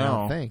Kombat, I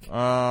don't think.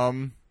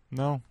 No.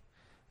 All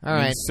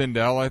right.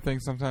 Sindel, I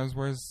think, sometimes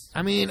wears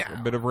a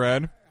bit of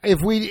red.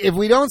 If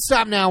we don't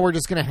stop now, we're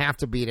just going to have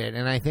to beat it,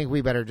 and I think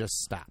we better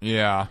just stop.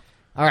 Yeah.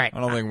 All right. I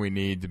don't think we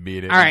need to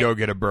beat it. All right. Go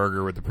get a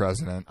burger with the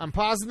president. I'm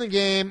pausing the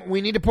game.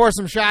 We need to pour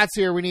some shots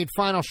here. We need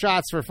final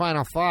shots for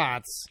final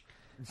thoughts.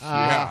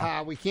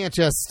 We can't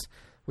just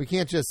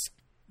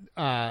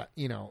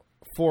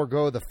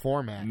forego the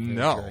format.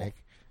 No.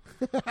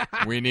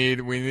 we need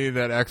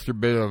that extra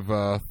bit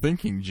of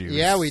thinking juice.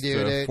 Yeah, we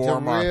do to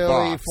form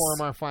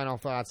our final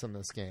thoughts on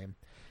this game.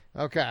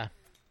 Okay.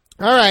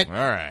 All right. All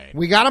right.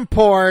 We got them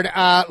poured.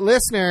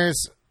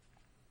 Listeners,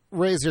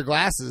 raise your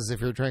glasses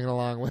if you're drinking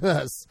along with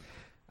us.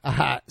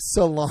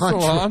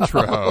 Cilantro.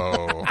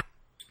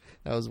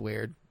 That was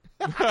weird.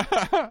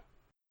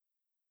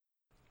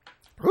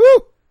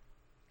 Woo!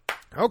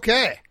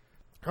 Okay.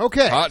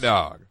 Hot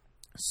dog.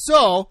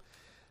 So,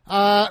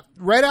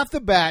 right off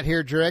the bat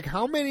here, Drake,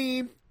 how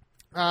many,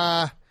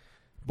 how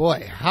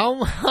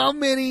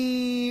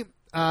many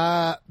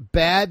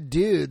bad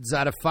dudes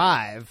out of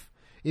 5,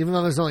 even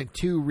though there's only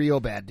 2 real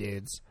bad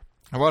dudes?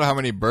 How about how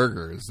many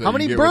burgers? How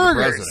many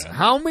burgers?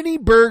 How many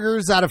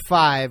burgers out of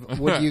 5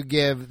 would you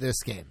give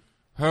this game?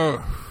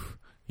 Oh,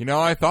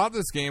 I thought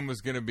this game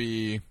was going to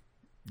be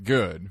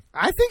good.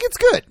 I think it's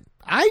good.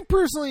 I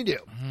personally do.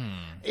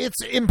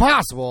 It's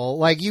impossible.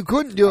 Like, you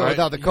couldn't do it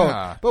without the code.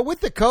 Yeah. But with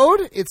the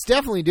code, it's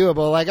definitely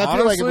doable. Like, I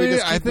feel like if we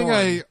just keep going.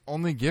 I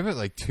only give it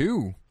like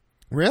 2.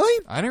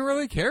 Really? I didn't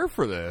really care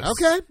for this.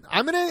 Okay.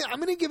 I'm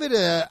gonna give it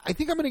a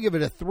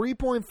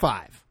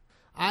 3.5.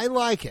 I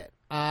like it.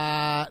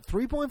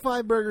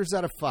 3.5 burgers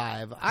out of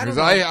 5. Because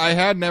I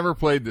had never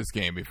played this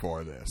game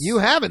before this. You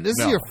haven't? This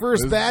is your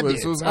first Bad Dudes.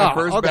 This was my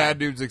first Bad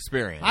Dudes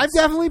experience. I've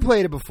definitely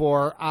played it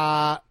before.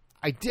 And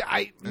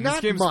this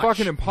game's much,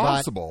 fucking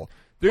impossible.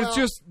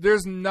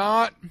 There's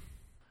not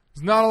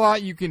a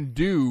lot you can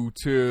do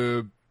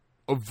to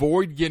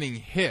avoid getting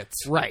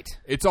hits. Right.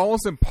 It's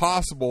almost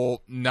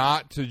impossible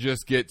not to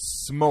just get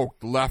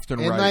smoked left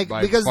and right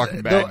by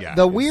fucking bad guys.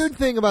 The weird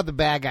thing about the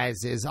bad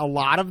guys is a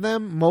lot of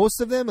them,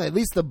 most of them, at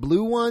least the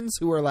blue ones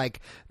who are like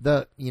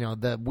the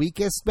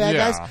weakest bad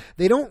guys,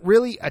 they don't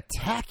really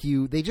attack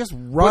you. They just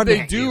run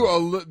at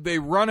you. They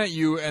run at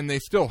you and they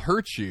still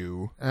hurt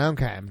you.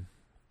 Okay.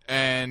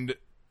 And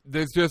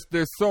there's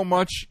so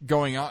much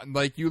going on.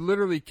 Like, you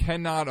literally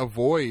cannot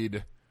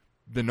avoid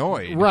the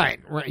Noid. Right.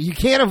 You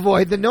can't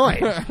avoid the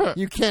Noid.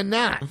 You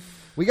cannot.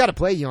 We got to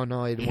play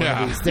Yonoid one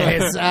of these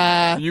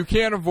days. You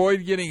can't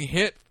avoid getting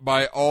hit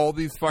by all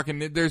these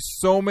fucking... There's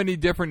so many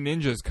different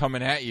ninjas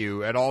coming at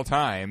you at all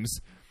times,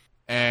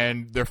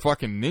 and they're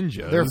fucking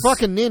ninjas. They're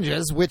fucking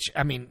ninjas, which,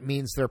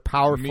 means they're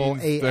powerful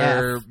AF.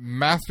 They're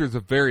masters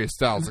of various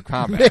styles of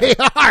combat. They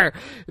are.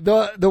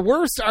 The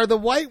worst are the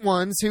white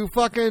ones who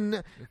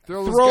fucking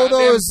throw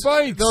those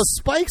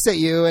spikes at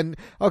you. And,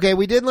 okay,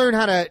 we did learn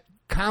how to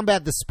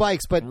combat the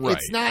spikes, but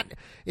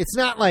it's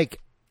not like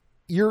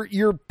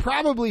you're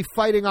probably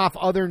fighting off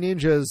other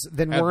ninjas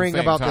than worrying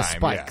about the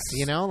spikes.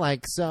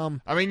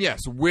 Yes.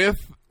 With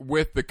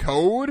the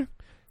code,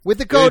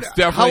 it's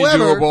definitely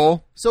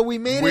doable. So we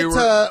made it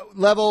to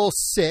level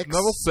 6.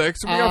 Level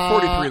 6. We got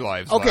 43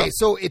 lives. Okay, left.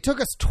 so it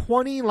took us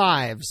 20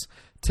 lives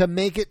to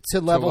make it to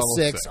level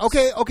 6.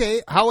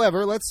 Okay.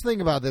 However, let's think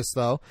about this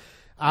though.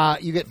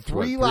 You get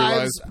 3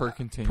 lives per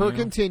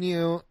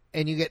continue.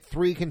 And you get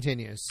 3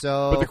 continues.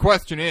 But the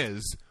question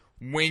is,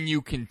 when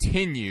you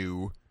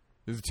continue,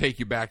 does it take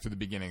you back to the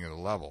beginning of the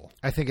level?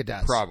 I think it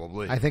does.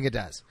 Probably. I think it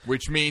does.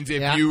 Which means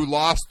if you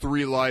lost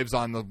 3 lives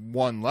on the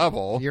one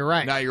level, you're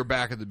right. Now you're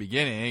back at the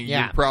beginning.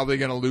 Yeah. You're probably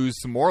going to lose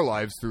some more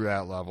lives through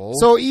that level.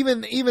 So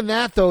even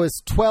that though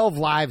is 12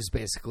 lives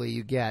basically.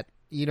 You get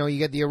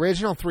the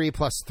original 3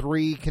 plus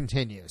 3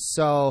 continues.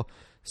 So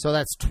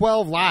that's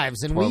 12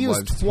 lives, and we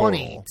used 20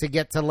 total to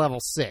get to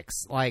level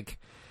 6. Like.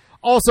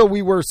 Also,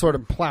 we were sort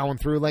of plowing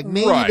through. Like,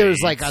 maybe there's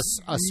like a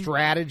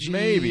strategy.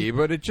 Maybe,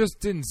 but it just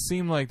didn't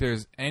seem like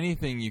there's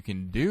anything you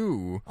can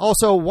do.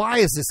 Also, why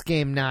is this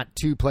game not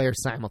 2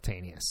 players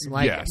simultaneous?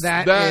 Like, yes,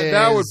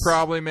 that would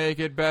probably make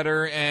it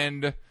better.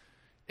 And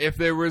if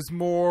there was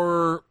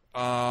more,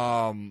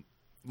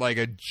 like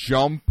a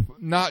jump,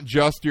 not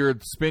just your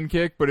spin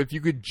kick, but if you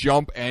could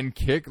jump and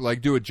kick, like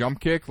do a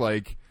jump kick,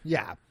 like...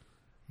 Yeah.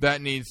 That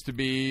needs to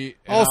be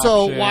an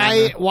also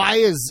option. Why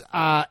is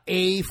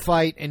A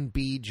fight and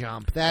B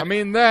jump? That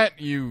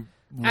you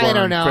learn I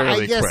don't know.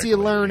 I guess quickly. You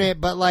learn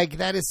it, but like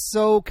that is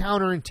so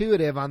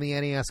counterintuitive on the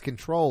NES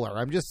controller.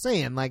 I'm just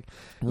saying, like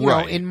you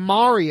know, in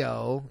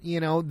Mario,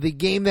 the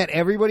game that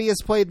everybody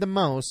has played the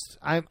most.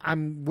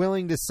 I'm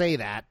willing to say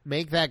that,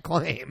 make that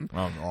claim.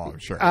 I'm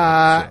sure.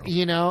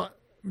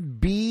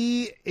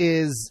 B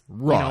is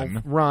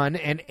run,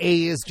 and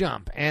A is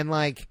jump, and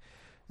like.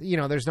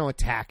 There's no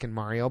attack in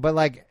Mario, but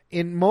like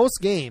in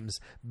most games,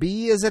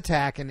 B is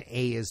attack and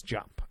A is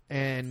jump.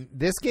 And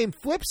this game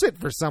flips it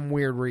for some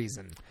weird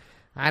reason.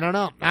 I don't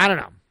know. I don't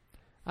know.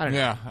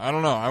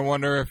 I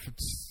wonder if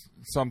it's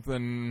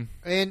something.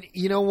 And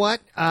you know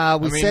what?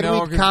 We'd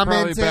comment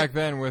probably back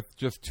then with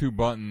just 2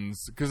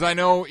 buttons. Because I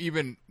know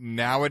even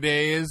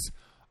nowadays,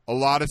 a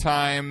lot of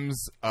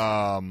times,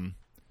 a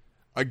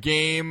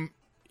game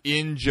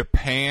in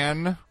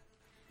Japan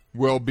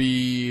will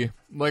be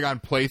like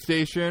on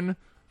PlayStation.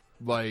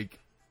 Like,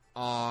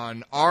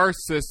 on our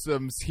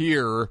systems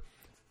here,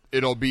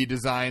 it'll be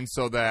designed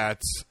so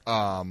that,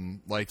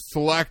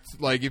 select,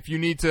 like, if you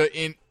need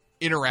to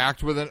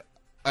interact with an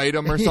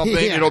item or something,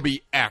 it'll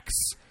be X.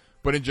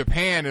 But in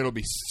Japan, it'll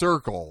be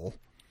circle.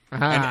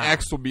 And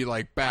X will be,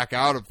 like, back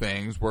out of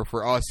things, where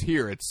for us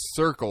here, it's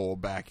circle will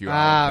back you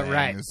out of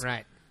things.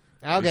 Right.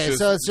 Okay, it's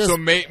just... So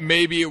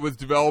maybe it was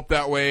developed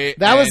that way.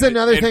 That was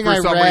another thing I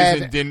read. For some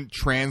reason, didn't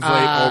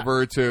translate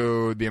over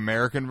to the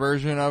American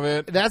version of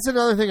it. That's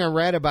another thing I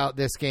read about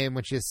this game,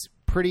 which is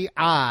pretty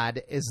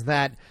odd is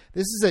that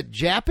this is a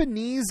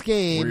Japanese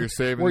game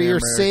where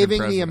you're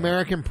saving the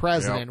American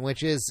president,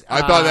 which is...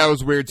 I thought that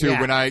was weird, too,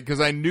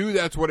 because I knew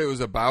that's what it was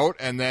about,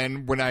 and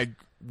then when I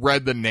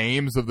read the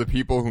names of the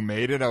people who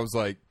made it, I was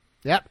like,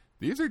 yep.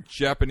 These are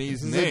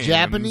Japanese names. This is a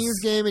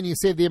Japanese game, and you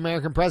save the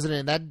American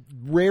president. That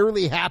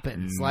rarely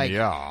happens. Like,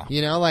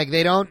 you know, like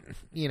they don't,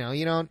 you know,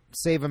 you don't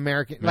save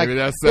American. Maybe like,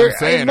 that's what I'm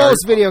saying. In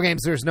most video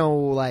games, there's no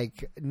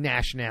like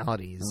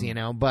nationalities, you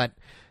know, but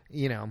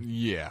you know,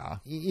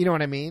 you know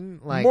what I mean.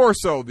 Like more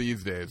so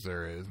these days,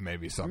 there is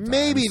maybe sometimes.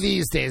 Maybe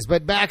these days,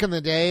 but back in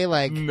the day,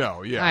 like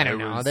I don't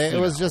know. It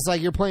was just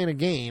like you're playing a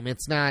game.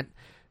 It's not.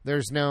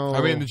 There's no...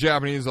 I mean, the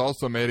Japanese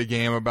also made a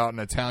game about an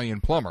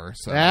Italian plumber.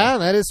 So. Yeah,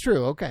 that is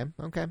true. Okay.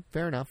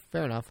 Fair enough.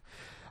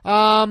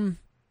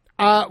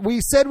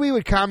 We said we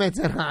would comment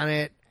on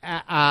it,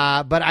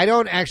 but I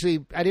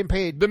didn't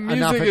pay The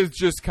music is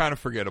just kind of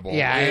forgettable.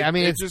 Yeah, I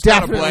mean, it's just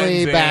definitely kind of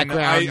blends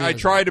background in. I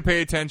tried to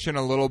pay attention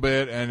a little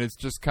bit, and it's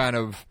just kind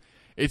of...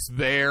 It's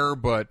there,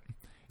 but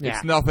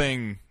it's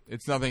nothing...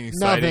 It's nothing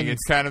exciting.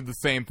 It's kind of the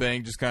same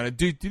thing, just kind of...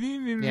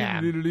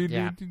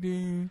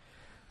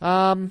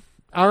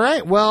 All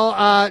right. Well,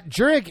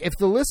 Jurek, if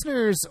the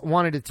listeners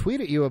wanted to tweet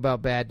at you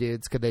about Bad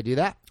Dudes, could they do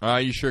that?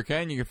 You sure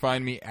can. You can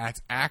find me at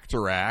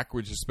Actorak,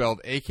 which is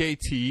spelled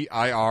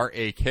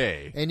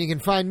AKTIRAK. And you can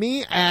find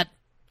me at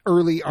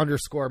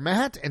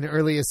early_Matt, and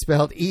early is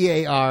spelled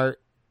EARLEY,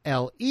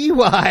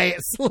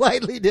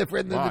 slightly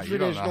different than the traditional you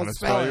don't know how to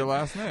spelling. spell your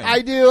last name.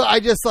 I do. I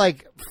just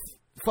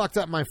fucked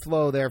up my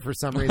flow there for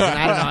some reason.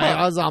 I don't know.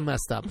 I was all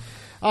messed up.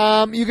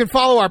 You can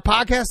follow our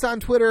podcast on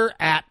Twitter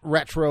at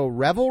Retro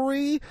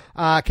Revelry.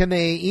 Can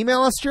they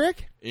email us,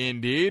 Jurek?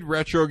 Indeed,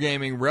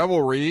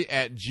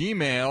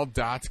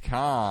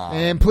 retrogamingrevelry@gmail.com.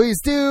 And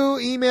please do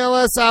email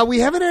us. We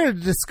haven't had a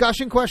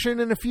discussion question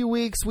in a few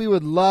weeks. We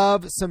would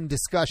love some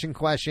discussion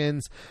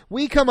questions.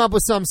 We come up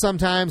with some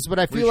sometimes, but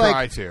I feel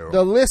like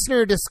the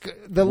listener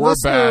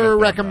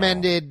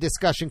recommended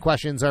discussion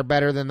questions are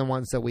better than the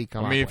ones that we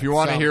come up with. I mean, if you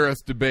want to hear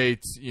us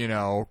debate,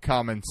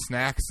 common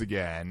snacks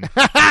again,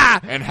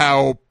 and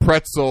how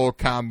pretzel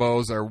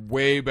combos are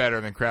way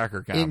better than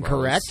cracker combos.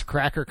 Incorrect.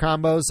 Cracker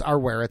combos are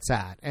where it's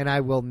at, and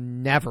I will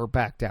never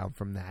back down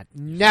from that.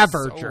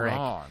 Never, Jurek.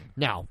 Wrong.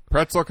 No.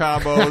 Pretzel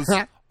combos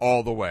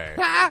all the way.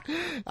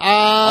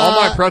 All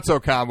my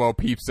pretzel combo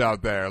peeps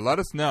out there, let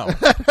us know.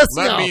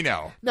 Let me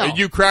know. No.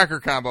 You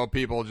cracker combo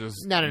people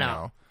just...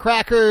 No.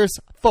 Crackers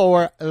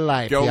for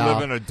life, Go y'all.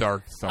 live in a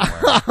dark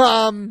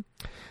somewhere.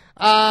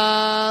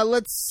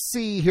 Let's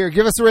see here.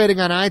 Give us a rating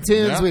on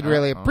iTunes. We'd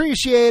really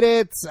appreciate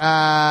it.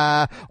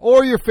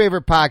 Or your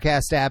favorite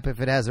podcast app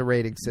if it has a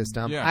rating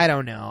system. Yeah. I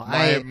don't know.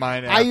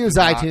 Mine I use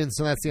iTunes,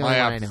 so that's the only one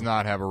I know. My app does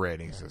not have a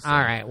rating system. All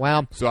right,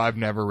 well. So I've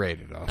never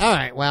rated us. All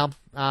right, well.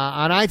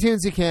 On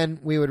iTunes you can.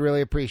 We would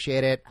really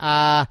appreciate it.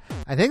 I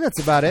think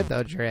that's about it,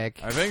 though, Jurek.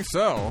 I think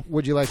so.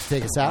 Would you like to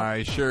take us out?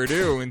 I sure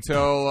do.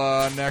 Until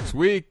next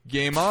week,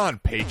 game on,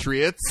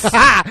 Patriots.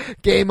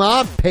 Game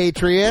on,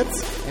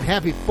 Patriots. And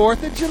happy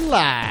 4th of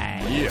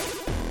July. Yeah.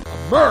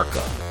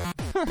 America.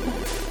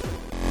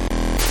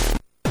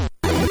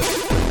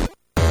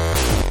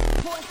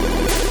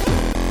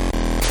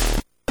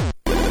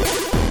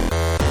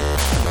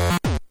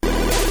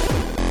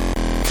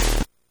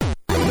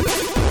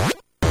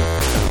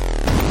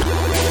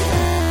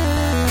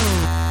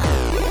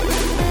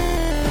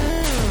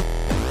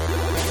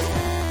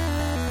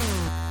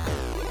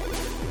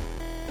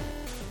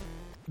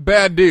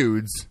 Bad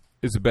Dudes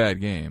is a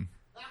bad game.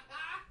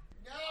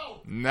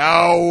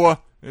 No.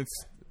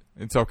 It's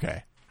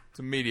okay. It's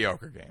a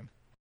mediocre game.